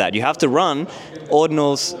opts into that. You have to run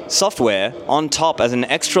Ordinals software on top as an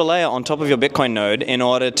extra layer on top of your Bitcoin node in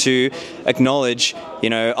order to acknowledge,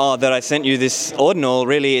 that I sent you this Ordinal.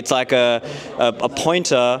 Really, it's like a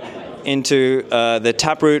pointer into the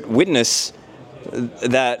Taproot witness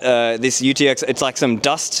that this UTX, it's like some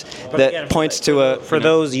dust points to a... For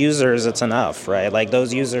those users, it's enough, right? Like,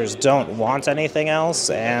 those users don't want anything else,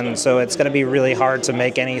 and so it's going to be really hard to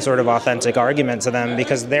make any sort of authentic argument to them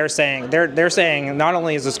because they're saying not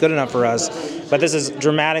only is this good enough for us, but this is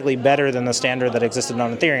dramatically better than the standard that existed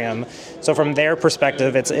on Ethereum. So from their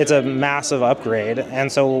perspective, it's a massive upgrade,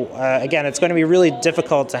 and so, again, it's going to be really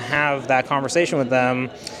difficult to have that conversation with them.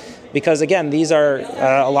 Because, again, these are,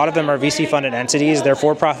 a lot of them are VC-funded entities. They're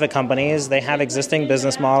for-profit companies. They have existing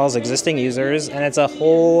business models, existing users, and it's a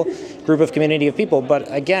whole group of community of people. But,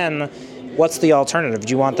 again, what's the alternative?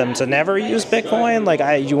 Do you want them to never use Bitcoin?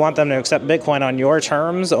 Like, you want them to accept Bitcoin on your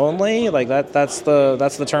terms only? Like, that's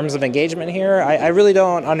the terms of engagement here. I really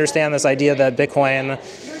don't understand this idea that Bitcoin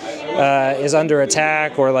is under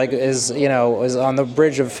attack or like is on the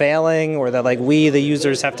bridge of failing, or that like we the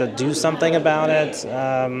users have to do something about it.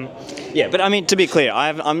 But I mean, to be clear,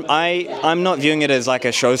 I'm not viewing it as like a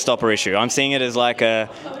showstopper issue. I'm seeing it as like a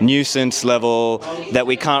nuisance level that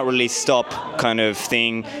we can't really stop kind of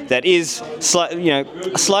thing that is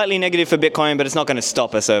slightly negative for Bitcoin, but it's not going to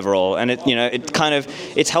stop us overall. And it's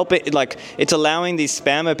allowing these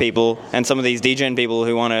spammer people and some of these degen people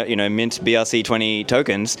who want to mint BRC20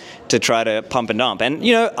 tokens to try to pump and dump. And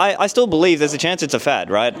I still believe there's a chance it's a fad,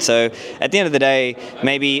 right? So at the end of the day,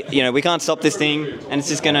 maybe we can't stop this thing, and it's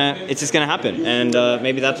just gonna happen. And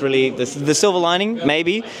maybe that's really the silver lining.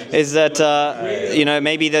 Maybe is that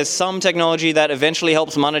maybe there's some technology that eventually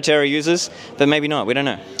helps monetary users, but maybe not. We don't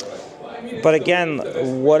know. But again,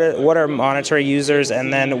 what are monetary users?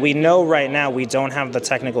 And then we know right now we don't have the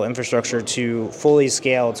technical infrastructure to fully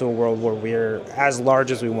scale to a world where we're as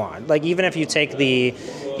large as we want. Like, even if you take the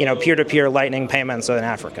peer-to-peer Lightning payments in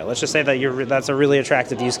Africa, let's just say that that's a really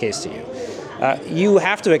attractive use case to you. You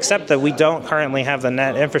have to accept that we don't currently have the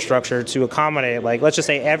net infrastructure to accommodate, like, let's just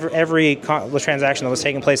say every transaction that was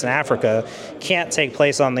taking place in Africa can't take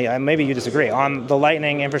place on the, maybe you disagree, on the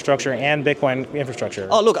Lightning infrastructure and Bitcoin infrastructure.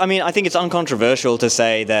 Oh, look, I mean, I think it's uncontroversial to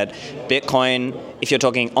say that Bitcoin, if you're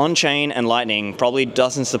talking on-chain and Lightning, probably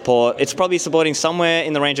doesn't support, it's probably supporting somewhere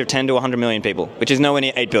in the range of 10 to 100 million people, which is nowhere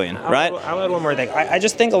near 8 billion, right? I'll add one more thing. I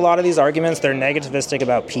just think a lot of these arguments, they're negativistic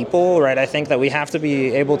about people, right? I think that we have to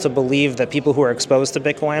be able to believe that people who are exposed to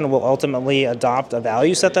Bitcoin will ultimately adopt a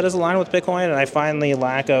value set that is aligned with Bitcoin, and I find the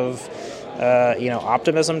lack of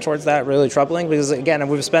optimism towards that really troubling, because again,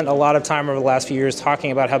 we've spent a lot of time over the last few years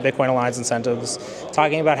talking about how Bitcoin aligns incentives,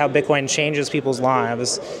 talking about how Bitcoin changes people's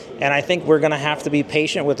lives, and I think we're going to have to be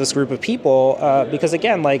patient with this group of people because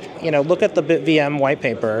again, look at the BitVM white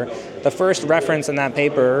paper. The first reference in that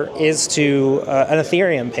paper is to an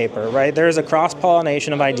Ethereum paper, right? There is a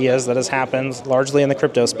cross-pollination of ideas that has happened largely in the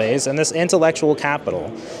crypto space, and this intellectual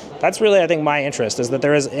capital. That's really, I think, my interest, is that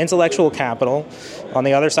there is intellectual capital on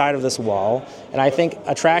the other side of this wall, and I think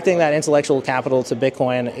attracting that intellectual capital to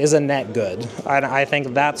Bitcoin is a net good. And I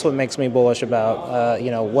think that's what makes me bullish about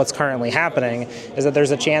what's currently happening, is that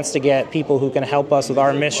there's a chance to get people who can help us with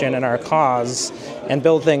our mission and our cause and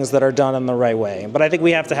build things that are done in the right way. But I think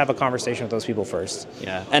we have to have a conversation conversation with those people first.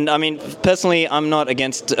 Yeah, and I mean, personally, I'm not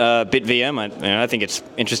against BitVM. I think it's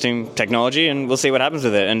interesting technology, and we'll see what happens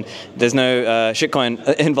with it. And there's no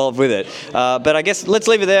shitcoin involved with it. But I guess let's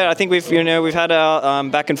leave it there. I think we've had our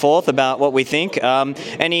back and forth about what we think.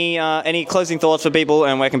 Any closing thoughts for people,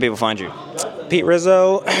 and where can people find you? Pete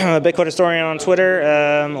Rizzo, Bitcoin historian on Twitter,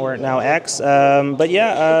 or now X. But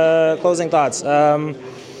yeah, closing thoughts.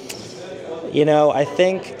 I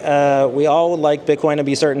think we all would like Bitcoin to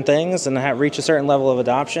be certain things and reach a certain level of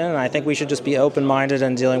adoption. And I think we should just be open-minded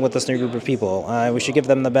in dealing with this new group of people. We should give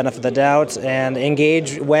them the benefit of the doubt and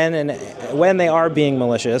engage when they are being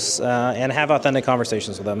malicious and have authentic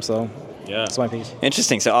conversations with them. So. Yeah, that's my piece.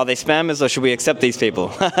 Interesting. So, are they spammers, or should we accept these people?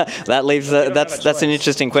 That leaves that's an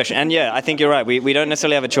interesting question. And yeah, I think you're right. We don't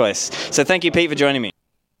necessarily have a choice. So, thank you, Pete, for joining me.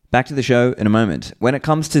 Back to the show in a moment. When it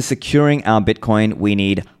comes to securing our Bitcoin, we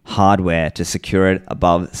need hardware to secure it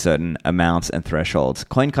above certain amounts and thresholds.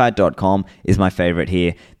 CoinKite.com is my favorite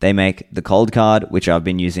here. They make the cold card, which I've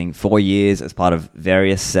been using for years as part of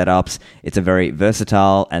various setups. It's a very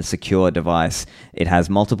versatile and secure device. It has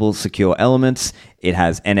multiple secure elements. It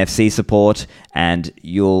has NFC support, and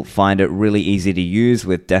you'll find it really easy to use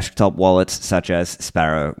with desktop wallets such as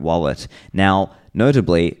Sparrow Wallet. Now,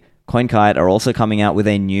 notably, CoinKite are also coming out with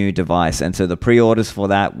a new device, and so the pre-orders for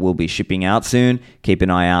that will be shipping out soon. Keep an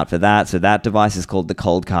eye out for that. So that device is called the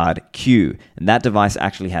Cold Card Q, and that device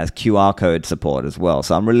actually has QR code support as well.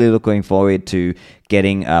 So I'm really looking forward to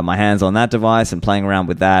getting my hands on that device and playing around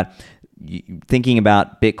with that. Thinking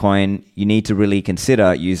about Bitcoin, you need to really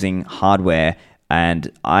consider using hardware,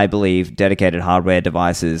 and I believe dedicated hardware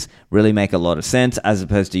devices really make a lot of sense as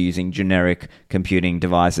opposed to using generic computing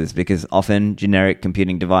devices, because often generic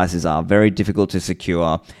computing devices are very difficult to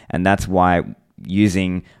secure, and that's why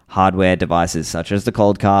using hardware devices such as the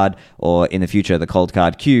Cold Card, or in the future the Cold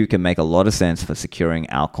Card Q, can make a lot of sense for securing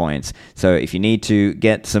our coins. So if you need to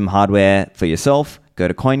get some hardware for yourself, go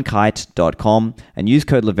to coinkite.com and use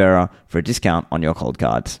code Livera for a discount on your cold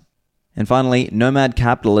cards. And finally,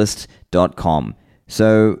 nomadcapitalist.com.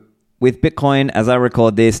 So with Bitcoin, as I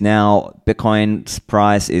record this now, Bitcoin's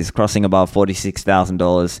price is crossing above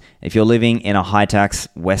 $46,000. If you're living in a high-tax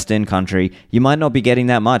Western country, you might not be getting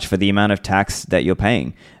that much for the amount of tax that you're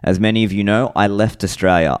paying. As many of you know, I left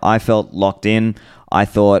Australia. I felt locked in. I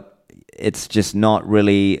thought it's just not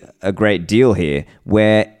really a great deal here,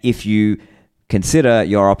 where if you consider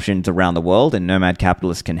your options around the world, and Nomad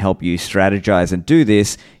Capitalist can help you strategize and do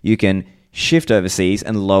this, you can shift overseas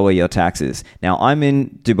and lower your taxes. Now, I'm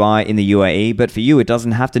in Dubai in the UAE, but for you, it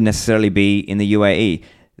doesn't have to necessarily be in the UAE.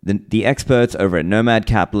 The experts over at Nomad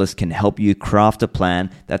Capitalist can help you craft a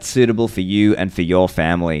plan that's suitable for you and for your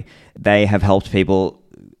family. They have helped people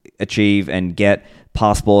achieve and get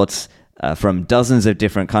passports from dozens of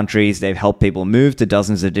different countries. They've helped people move to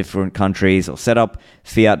dozens of different countries or set up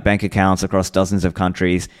fiat bank accounts across dozens of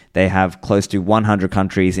countries. They have close to 100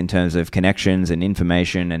 countries in terms of connections and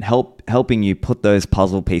information, and helping you put those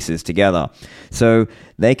puzzle pieces together. So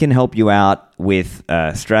they can help you out with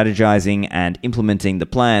strategizing and implementing the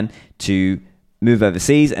plan to move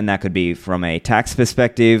overseas, and that could be from a tax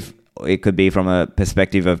perspective. It could be from a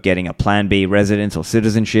perspective of getting a Plan B residence or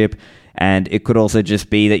citizenship. And it could also just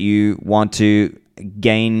be that you want to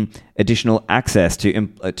gain additional access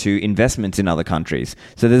to investments in other countries.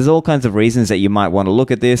 So there's all kinds of reasons that you might want to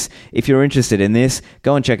look at this. If you're interested in this,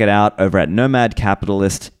 go and check it out over at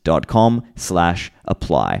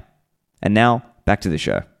nomadcapitalist.com/apply. And now, back to the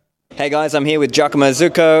show. Hey guys, I'm here with Giacomo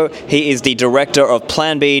Zucco. He is the director of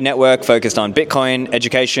Plan B Network, focused on Bitcoin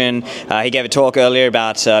education. He gave a talk earlier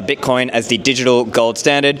about Bitcoin as the digital gold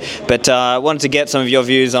standard, but I wanted to get some of your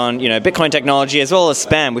views on Bitcoin technology as well as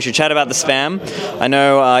spam. We should chat about the spam. I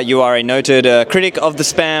know you are a noted critic of the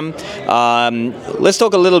spam. Let's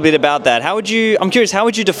talk a little bit about that. I'm curious, how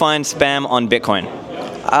would you define spam on Bitcoin?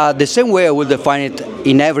 The same way I would define it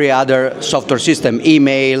in every other software system,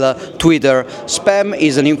 email, Twitter. Spam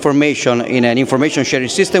is an information in an information sharing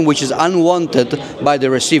system which is unwanted by the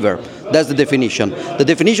receiver. That's the definition. The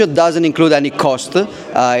definition doesn't include any cost.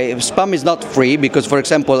 Spam is not free because, for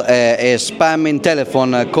example, a spam in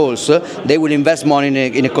telephone calls, they will invest money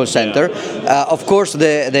in a call center. Of course,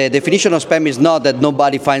 the definition of spam is not that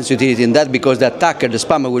nobody finds utility in that, because the attacker, the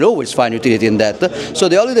spammer, will always find utility in that. So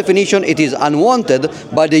the only definition, it is unwanted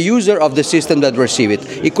by the user of the system that receives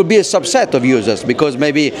receive it. It could be a subset of users because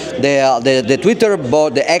maybe the Twitter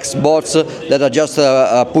bot, the X bots that are just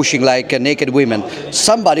pushing like naked women.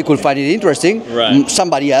 Somebody could find it interesting. Right.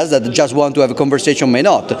 Somebody else that just want to have a conversation may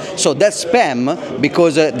not. So that's spam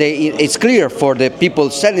because it's clear for the people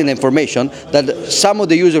sending the information that some of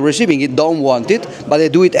the users receiving it don't want it, but they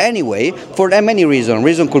do it anyway for many reasons.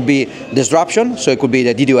 Reason could be disruption, so it could be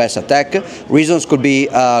the DDoS attack. Reasons could be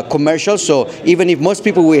commercial, so even if most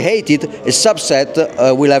people will hate it, a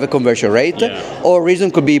subset will have a conversion rate. Yeah. Or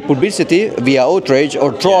reason could be publicity via outrage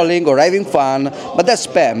or trolling or having fun, but that's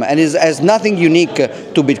spam and it has nothing unique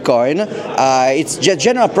to Bitcoin. It's a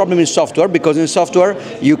general problem in software because in software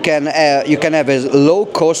you can have a low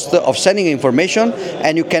cost of sending information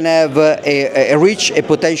and you can have reach a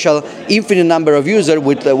potential infinite number of users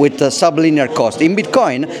with sublinear cost. In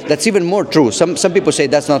Bitcoin, that's even more true. Some people say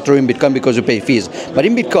that's not true in Bitcoin because you pay fees. But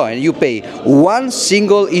in Bitcoin, you pay one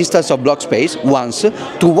single instance of block space once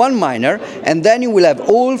to one miner, and then you will have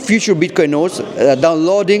all future Bitcoin nodes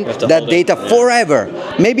downloading that data forever.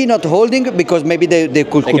 Maybe not holding because maybe they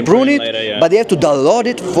could prune it, later, but they have to download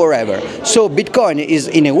it forever. So Bitcoin is,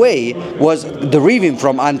 in a way, was deriving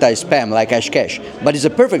from anti-spam like Hashcash, but it's a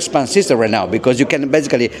perfect spam system right now because you can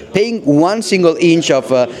basically paying one single inch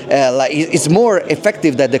of it's more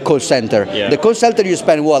effective than the call center. Yeah. The call center you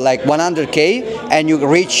spend like 100K and you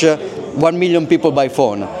reach 1 million people by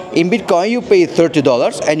phone. In Bitcoin you pay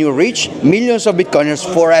 $30 and you reach millions of Bitcoiners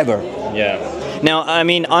forever. Yeah. Now, I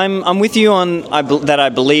mean, I'm with you on that I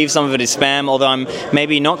believe some of it is spam, although I'm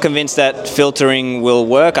maybe not convinced that filtering will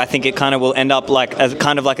work. I think it kind of will end up like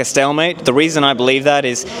a stalemate. The reason I believe that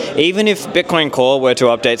is even if Bitcoin Core were to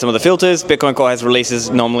update some of the filters, Bitcoin Core has releases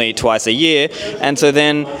normally twice a year, and so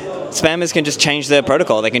then spammers can just change their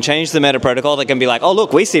protocol. They can change the meta protocol. They can be like, oh,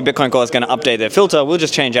 look, we see Bitcoin Core is going to update their filter. We'll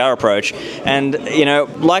just change our approach. And,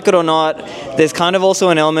 like it or not, there's kind of also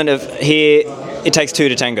an element of here, it takes two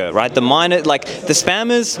to tango, right? The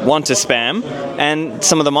spammers want to spam, and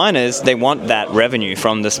some of the miners, they want that revenue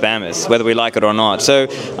from the spammers, whether we like it or not. So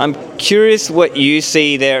I'm curious what you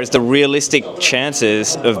see there as the realistic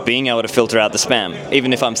chances of being able to filter out the spam.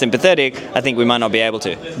 Even if I'm sympathetic, I think we might not be able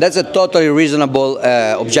to. That's a totally reasonable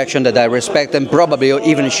objection that I respect and probably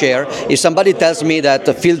even share. If somebody tells me that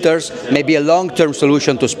filters may be a long-term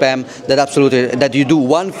solution to spam, that you do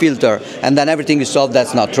one filter and then everything is solved,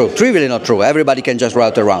 that's not true. Trivially not true. Everybody can just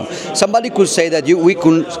route around. Somebody could say that we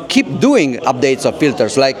could keep doing updates of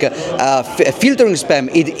filters, like filtering spam.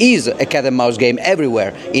 It is a cat and mouse game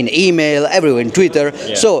everywhere, in email, everywhere, in Twitter.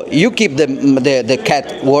 Yeah. So you keep the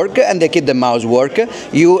cat work and they keep the mouse work.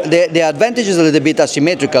 The advantage is a little bit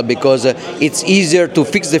asymmetrical because it's easier to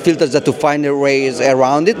fix the filters than to find a ways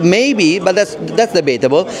around it. Maybe, but that's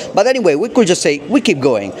debatable. But anyway, we could just say we keep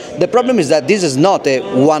going. The problem is that this is not a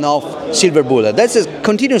one-off silver bullet. That's a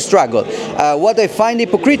continuous struggle. What I find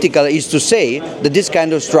hypocritical is to say that this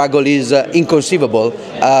kind of struggle is inconceivable,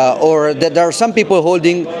 or that there are some people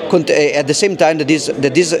holding at the same time that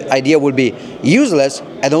this idea will be useless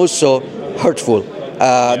and also hurtful.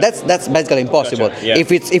 That's basically impossible. Gotcha. Yeah.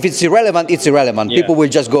 If it's irrelevant, it's irrelevant. Yeah. People will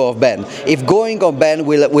just go off ban. If going off ban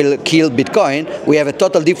will kill Bitcoin, we have a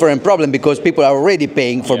total different problem because people are already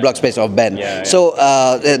paying for block space off ban. Yeah, so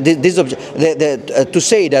to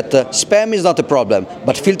say that spam is not a problem,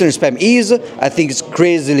 but filtering spam is, I think it's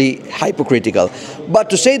crazily hypocritical. But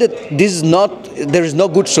to say that there is no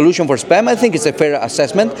good solution for spam, I think it's a fair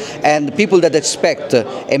assessment. And people that expect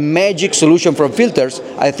a magic solution from filters,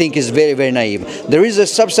 I think is very, very naive. There is a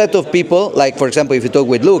subset of people, like for example, if you talk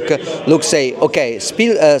with Luke say, okay,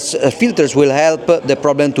 filters will help the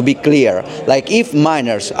problem to be clear. Like if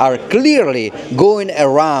miners are clearly going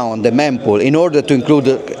around the mempool in order to include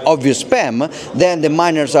obvious spam, then the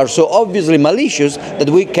miners are so obviously malicious that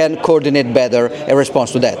we can coordinate better a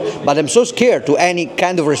response to that. But I'm so scared to any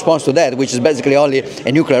kind of response to that, which is basically only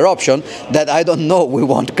a nuclear option, that I don't know we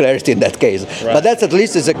want clarity in that case. Right. But that's at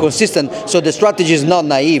least is a consistent, so the strategy is not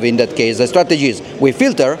naive in that case. The strategy is we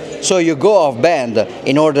filter, so you go off band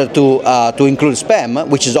in order to include spam,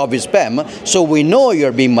 which is obvious spam, so we know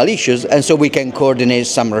you're being malicious, and so we can coordinate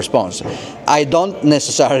some response. I don't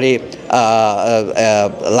necessarily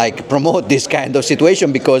promote this kind of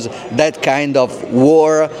situation because that kind of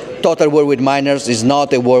total war with miners is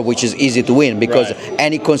not a war which is easy to win because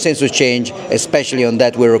any consensus change, especially on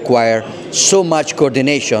that, will require so much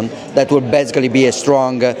coordination that will basically be a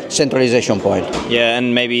strong centralization point. Yeah,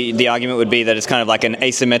 and maybe the argument would be that it's kind of like an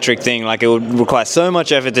asymmetric thing, like it would require so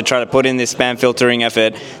much effort to try to put in this spam filtering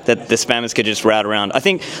effort that the spammers could just route around. I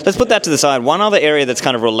think, let's put that to the side. One other area that's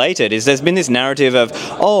kind of related is there's been this narrative of,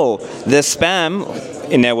 the spam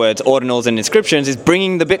in their words, ordinals and inscriptions, is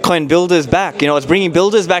bringing the Bitcoin builders back. It's bringing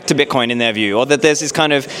builders back to Bitcoin in their view, or that there's this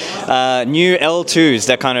kind of new L2s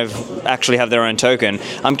that kind of actually have their own token.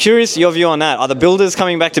 I'm curious your view on that. Are the builders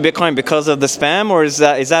coming back to Bitcoin because of the spam, or is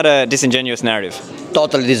that a disingenuous narrative?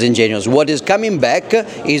 Totally disingenuous. What is coming back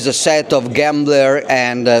is a set of gambler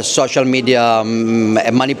and social media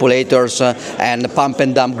manipulators and pump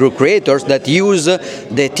and dump group creators that use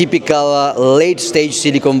the typical late-stage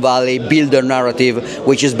Silicon Valley builder narrative,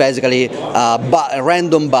 which is basically a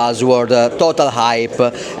random buzzword, total hype,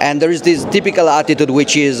 and there is this typical attitude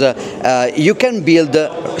which is you can build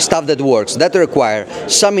stuff that works, that require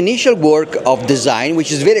some initial work of design,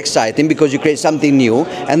 which is very exciting because you create something new,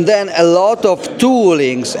 and then a lot of tooling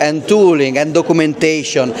and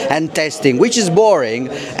documentation and testing, which is boring,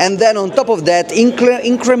 and then on top of that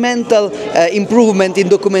incremental improvement in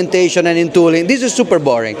documentation and in tooling. This is super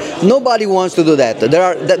boring. Nobody wants to do that.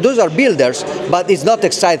 Those are builders, but it's not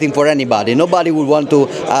exciting for anybody. Nobody would want to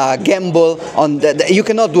gamble on that. You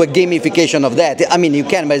cannot do a gamification of that. I mean, you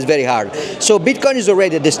can, but it's very hard. So Bitcoin is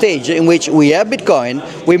already at the stage in which we have Bitcoin.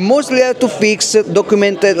 We mostly have to fix,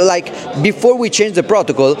 document, like before we change the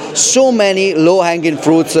protocol, so many low-hanging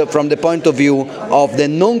fruits from the point of view of the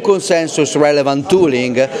non-consensus relevant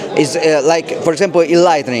tooling is like, for example, in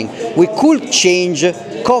Lightning, we could change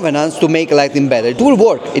covenants to make Lightning better. It will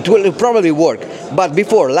work. It will probably work. But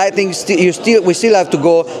before Lightning, we still have to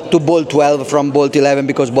go to Bolt 12 from Bolt 11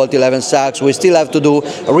 because Bolt 11 sucks. We still have to do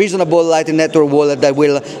a reasonable Lightning Network wallet that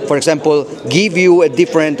will, for example, give you a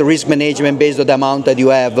different risk management based on the amount that you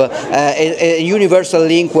have. A universal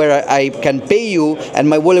link where I can pay you and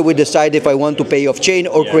my wallet will decide if I want to pay off chain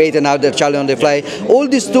or create another challenge on the fly. All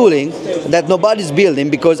this tooling that nobody's building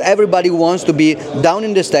because everybody wants to be down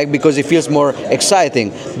in the stack because it feels more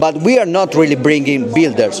exciting. But we are not really bringing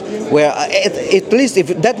builders. Where at least if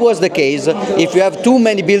that was the case, if you have too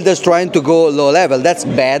many builders trying to go low level, that's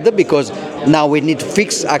bad because now we need to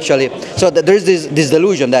fix actually. So there is this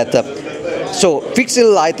delusion that so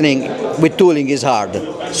fixing Lightning with tooling is hard.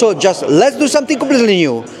 So just let's do something completely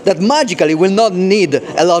new that magically will not need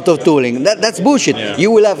a lot of tooling. That's bullshit. Yeah.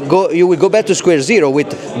 You will go back to square zero with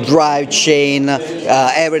drive chain,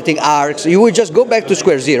 everything arcs. You will just go back to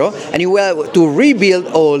square zero and you will have to rebuild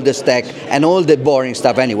all the stack and all the boring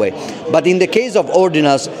stuff anyway. But in the case of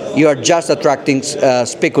ordinals, you are just attracting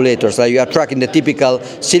speculators. Like you are attracting the typical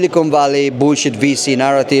Silicon Valley bullshit VC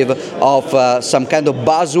narrative of some kind of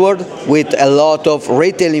buzzword with a lot of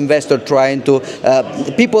retail investors trying to.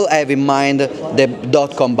 People have in mind the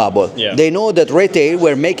dot-com bubble. Yeah. They know that retail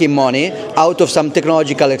were making money out of some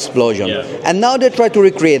technological explosion. Yeah. And now they try to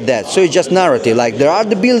recreate that. So it's just narrative. Like there are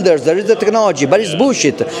the builders, there is the technology, but it's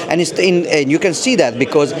bullshit. And and you can see that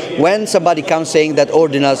because when somebody comes saying that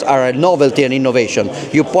ordinals are a novelty and innovation,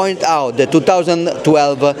 you point out the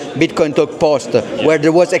 2012 Bitcoin Talk post where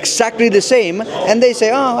there was exactly the same, and they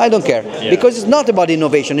say, oh, I don't care. Yeah. Because it's not about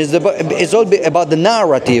innovation. It's all about the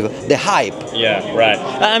narrative, the hype. Yeah, right.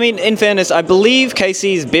 I mean, in fairness, I believe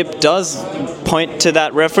Casey's BIP does point to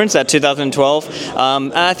that reference, that 2012.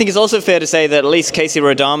 And I think it's also fair to say that at least Casey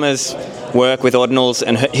Rodama's work with ordinals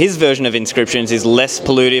and his version of inscriptions is less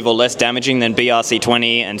pollutive or less damaging than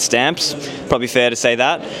BRC20 and stamps. Probably fair to say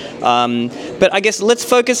that. But I guess let's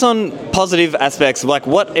focus on positive aspects, like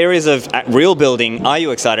what areas of real building are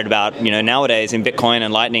you excited about, nowadays in Bitcoin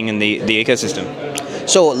and Lightning and the ecosystem?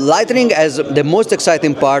 So Lightning as the most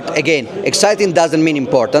exciting part. Again, exciting doesn't mean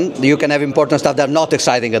important. You can have important stuff that are not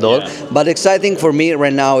exciting at all. Yeah. But exciting for me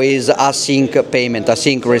right now is async payment,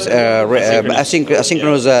 asynchronous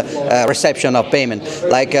reception of payment.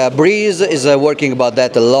 Like Breeze is working about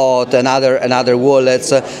that a lot, and other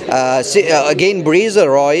wallets. Again, Breeze,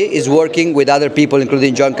 Roy, is working with other people,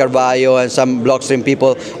 including John Carvalho and some Blockstream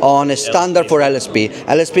people, on a standard for LSP.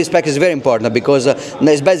 LSP spec is very important because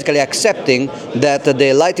it's basically accepting that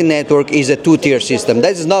the Lightning Network is a two-tier system.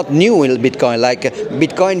 That is not new in Bitcoin. Like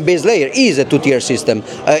Bitcoin base layer is a two-tier system.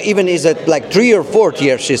 Even is a like 3 or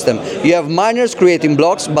 4-tier system. You have miners creating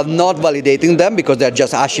blocks but not validating them because they're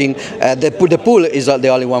just hashing. The pool is the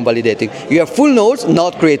only one validating. You have full nodes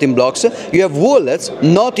not creating blocks. You have wallets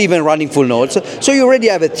not even running full nodes. So you already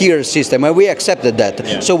have a tier system, and we accepted that.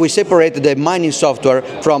 Yeah. So we separated the mining software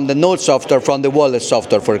from the node software from the wallet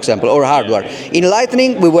software, for example, or hardware. Yeah. In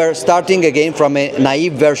Lightning, we were starting again from a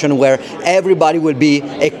naive version where everybody will be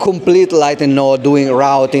a complete Lightning node doing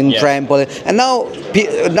routing, trampoline, and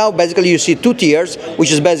now basically you see two tiers,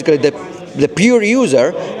 which is basically the the pure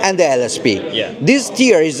user, and the LSP. Yeah. This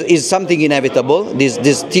tier is something inevitable.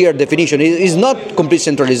 This tier definition is not complete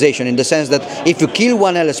centralization in the sense that if you kill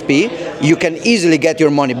one LSP, you can easily get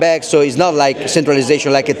your money back. So it's not like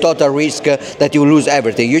centralization, like a total risk that you lose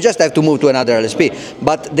everything. You just have to move to another LSP.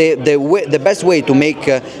 But the best way to make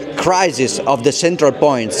crisis of the central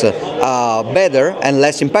points better and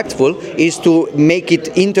less impactful is to make it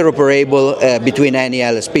interoperable between any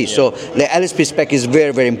LSP. So the LSP spec is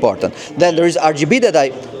very, very important. Then there is RGB that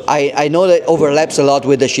I know that overlaps a lot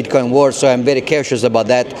with the shitcoin war, so I'm very cautious about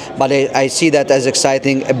that. But I see that as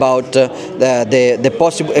exciting about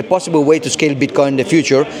a possible way to scale Bitcoin in the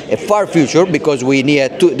future, a far future, because we need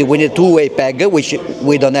a two-way peg, which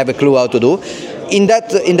we don't have a clue how to do. In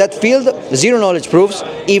that field, zero knowledge proofs,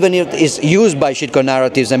 even if it's used by shitcoin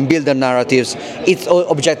narratives and builder narratives, it's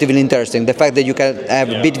objectively interesting. The fact that you can have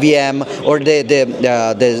BitVM or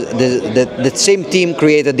the same team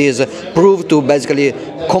created this proof to basically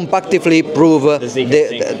compactively prove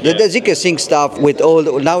the ZK Sync stuff with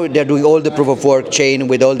now they're doing all the proof of work chain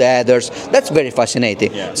with all the headers. That's very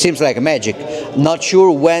fascinating. Yeah. Seems like magic. Not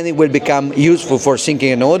sure when it will become useful for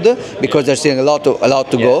syncing a node because there's still a lot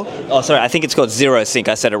to go. Oh, sorry, I think it's called Zero Sync.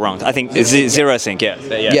 I said it wrong. I think it's Zero Sync.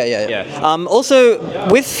 Yeah. Also,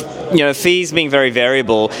 with fees being very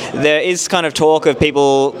variable, there is kind of talk of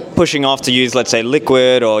people pushing off to use, let's say,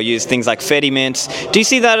 Liquid or use things like Fedimint. Do you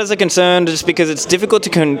see that as a concern, just because it's difficult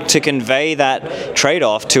to convey that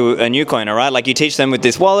trade-off to a new coiner, right? Like you teach them with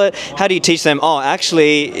this wallet, how do you teach them? Oh,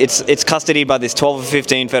 actually, it's custodied by this 12 or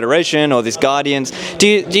 15 federation or this Guardians. Do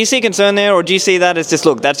you see a concern there, or do you see that as just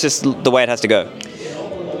look, that's just the way it has to go?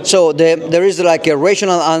 So there is like a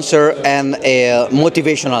rational answer and a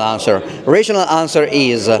motivational answer. Rational answer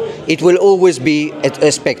is it will always be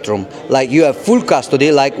a spectrum. Like you have full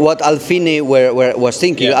custody, like what Alfine was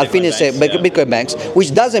thinking. Yeah, Alfine said Bitcoin banks,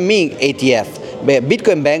 which doesn't mean ATF.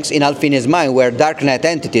 Bitcoin banks in Alfine's mind were darknet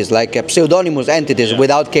entities, like pseudonymous entities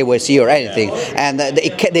without KYC or anything, and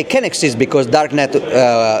they can exist because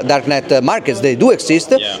darknet markets, they do exist.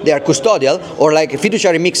 They are custodial, or like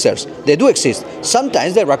fiduciary mixers, they do exist.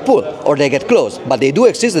 Sometimes they rug pull or they get closed, but they do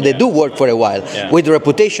exist and they do work for a while with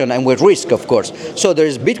reputation and with risk, of course. So there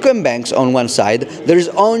is Bitcoin banks on one side, there is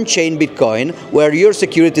on-chain Bitcoin where your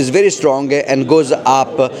security is very strong and goes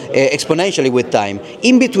up exponentially with time.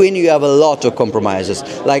 In between, you have a lot of compromises.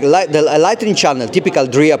 Like the Lightning channel, typical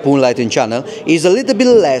Dria-Poon Lightning channel, is a little bit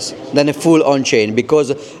less than a full on-chain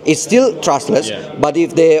because it's still trustless, but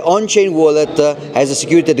if the on-chain wallet has a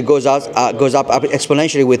security that goes up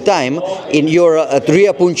exponentially with time, in your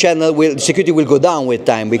Dria-Poon channel, security will go down with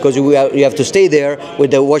time because you have to stay there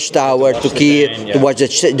with the watchtower to watch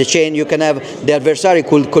the chain. You can have the adversary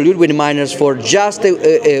could collude with miners for just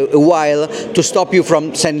a while to stop you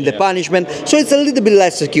from sending the punishment. So it's a little bit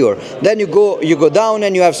less secure. Then you go down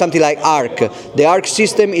and you have something like ARC. The ARC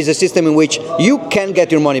system is a system in which you can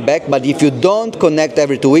get your money back, but if you don't connect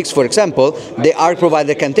every 2 weeks, for example, the ARC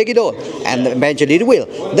provider can take it all, and eventually it will.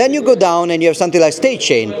 Then you go down and you have something like state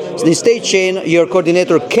chain. In state chain, your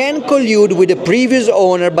coordinator can collude with the previous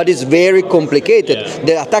owner, but it's very complicated.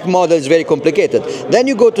 The attack model is very complicated. Then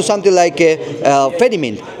you go to something like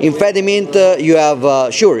Fedimint. In Fedimint, you have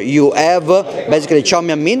basically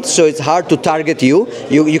Chaumian Mint, so it's hard to target you.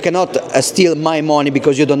 You cannot steal my money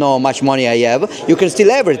because you don't know how much money I have. You can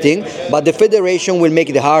steal everything, but the federation will make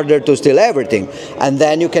it harder to steal everything. And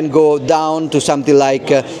then you can go down to something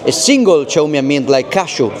like a single Chaumian Mint, like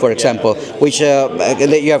Cashew, for example, which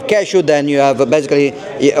you have Cashew, then you have basically,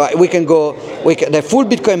 the full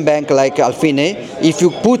Bitcoin bank like Alfine. If you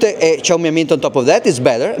put a Chaumian Mint on top of that, it's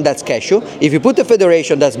better, that's Cashew. If you put a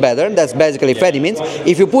federation, that's better, that's basically Fedimint.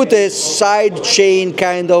 If you put a side chain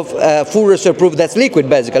kind of full reserve proof, that's Liquid,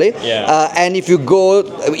 basically. And if you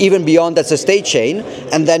go even beyond, that's a state chain,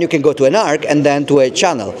 and then you can go to an ARC and then to a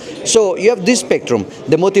channel. So you have this spectrum.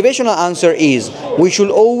 The motivational answer is we should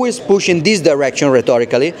always push in this direction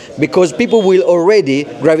rhetorically because people will already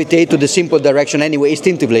gravitate to the simple direction anyway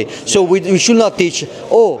instinctively. So we should not teach,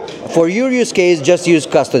 for your use case, just use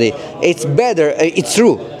custody. It's better, it's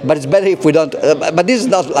true, but it's better if we don't, but this is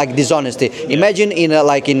not like dishonesty. Imagine in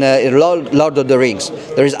Lord of the Rings,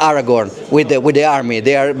 there is Aragorn with the army.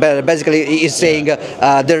 They are basically, he's saying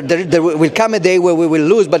there will come a day where we will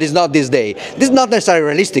lose, but it's not this day. This is not necessarily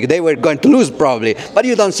realistic. They were going to lose probably, but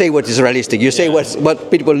you don't say what is realistic. You say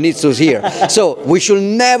what people need to hear. So we should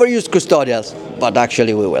never use custodials, but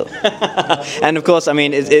actually we will. And of course, I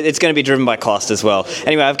mean, it's going to be driven by cost as well.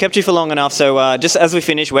 Anyway, I've kept you for long enough, so just as we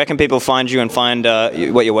finish, where can people find you and find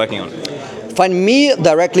what you're working on? Find me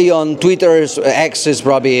directly on Twitter. X is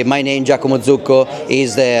probably my name, Giacomo Zucco,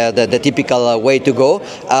 is the typical way to go.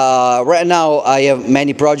 Right now I have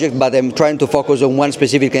many projects, but I'm trying to focus on one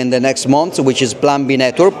specific in the next month, which is Plan B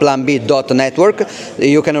Network, planb.network.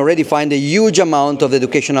 You can already find a huge amount of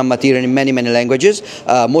educational material in many languages,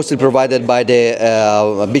 mostly provided by the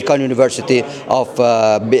Bitcoin University of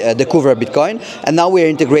the Vancouver Bitcoin. And now we are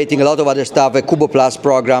integrating a lot of other stuff, a Kubo Plus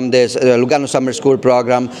program, there's a Lugano Summer School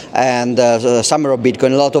program, and Summer of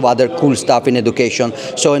Bitcoin, a lot of other cool stuff in education.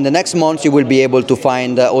 So in the next months you will be able to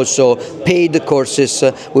find also paid courses.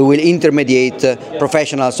 We will intermediate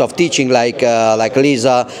professionals of teaching like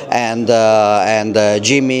Lisa and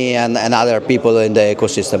Jimmy and other people in the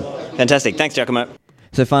ecosystem. Fantastic. Thanks, Giacomo.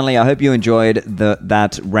 So finally, I hope you enjoyed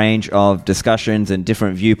that range of discussions and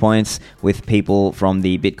different viewpoints with people from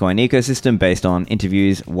the Bitcoin ecosystem based on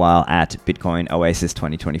interviews while at Bitcoin Oasis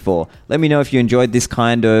 2024. Let me know if you enjoyed this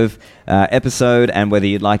kind of episode and whether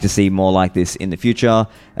you'd like to see more like this in the future.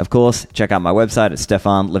 Of course, check out my website at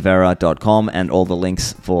stefanlivera.com and all the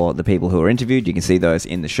links for the people who are interviewed. You can see those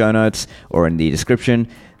in the show notes or in the description.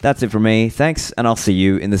 That's it from me. Thanks, and I'll see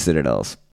you in the Citadels.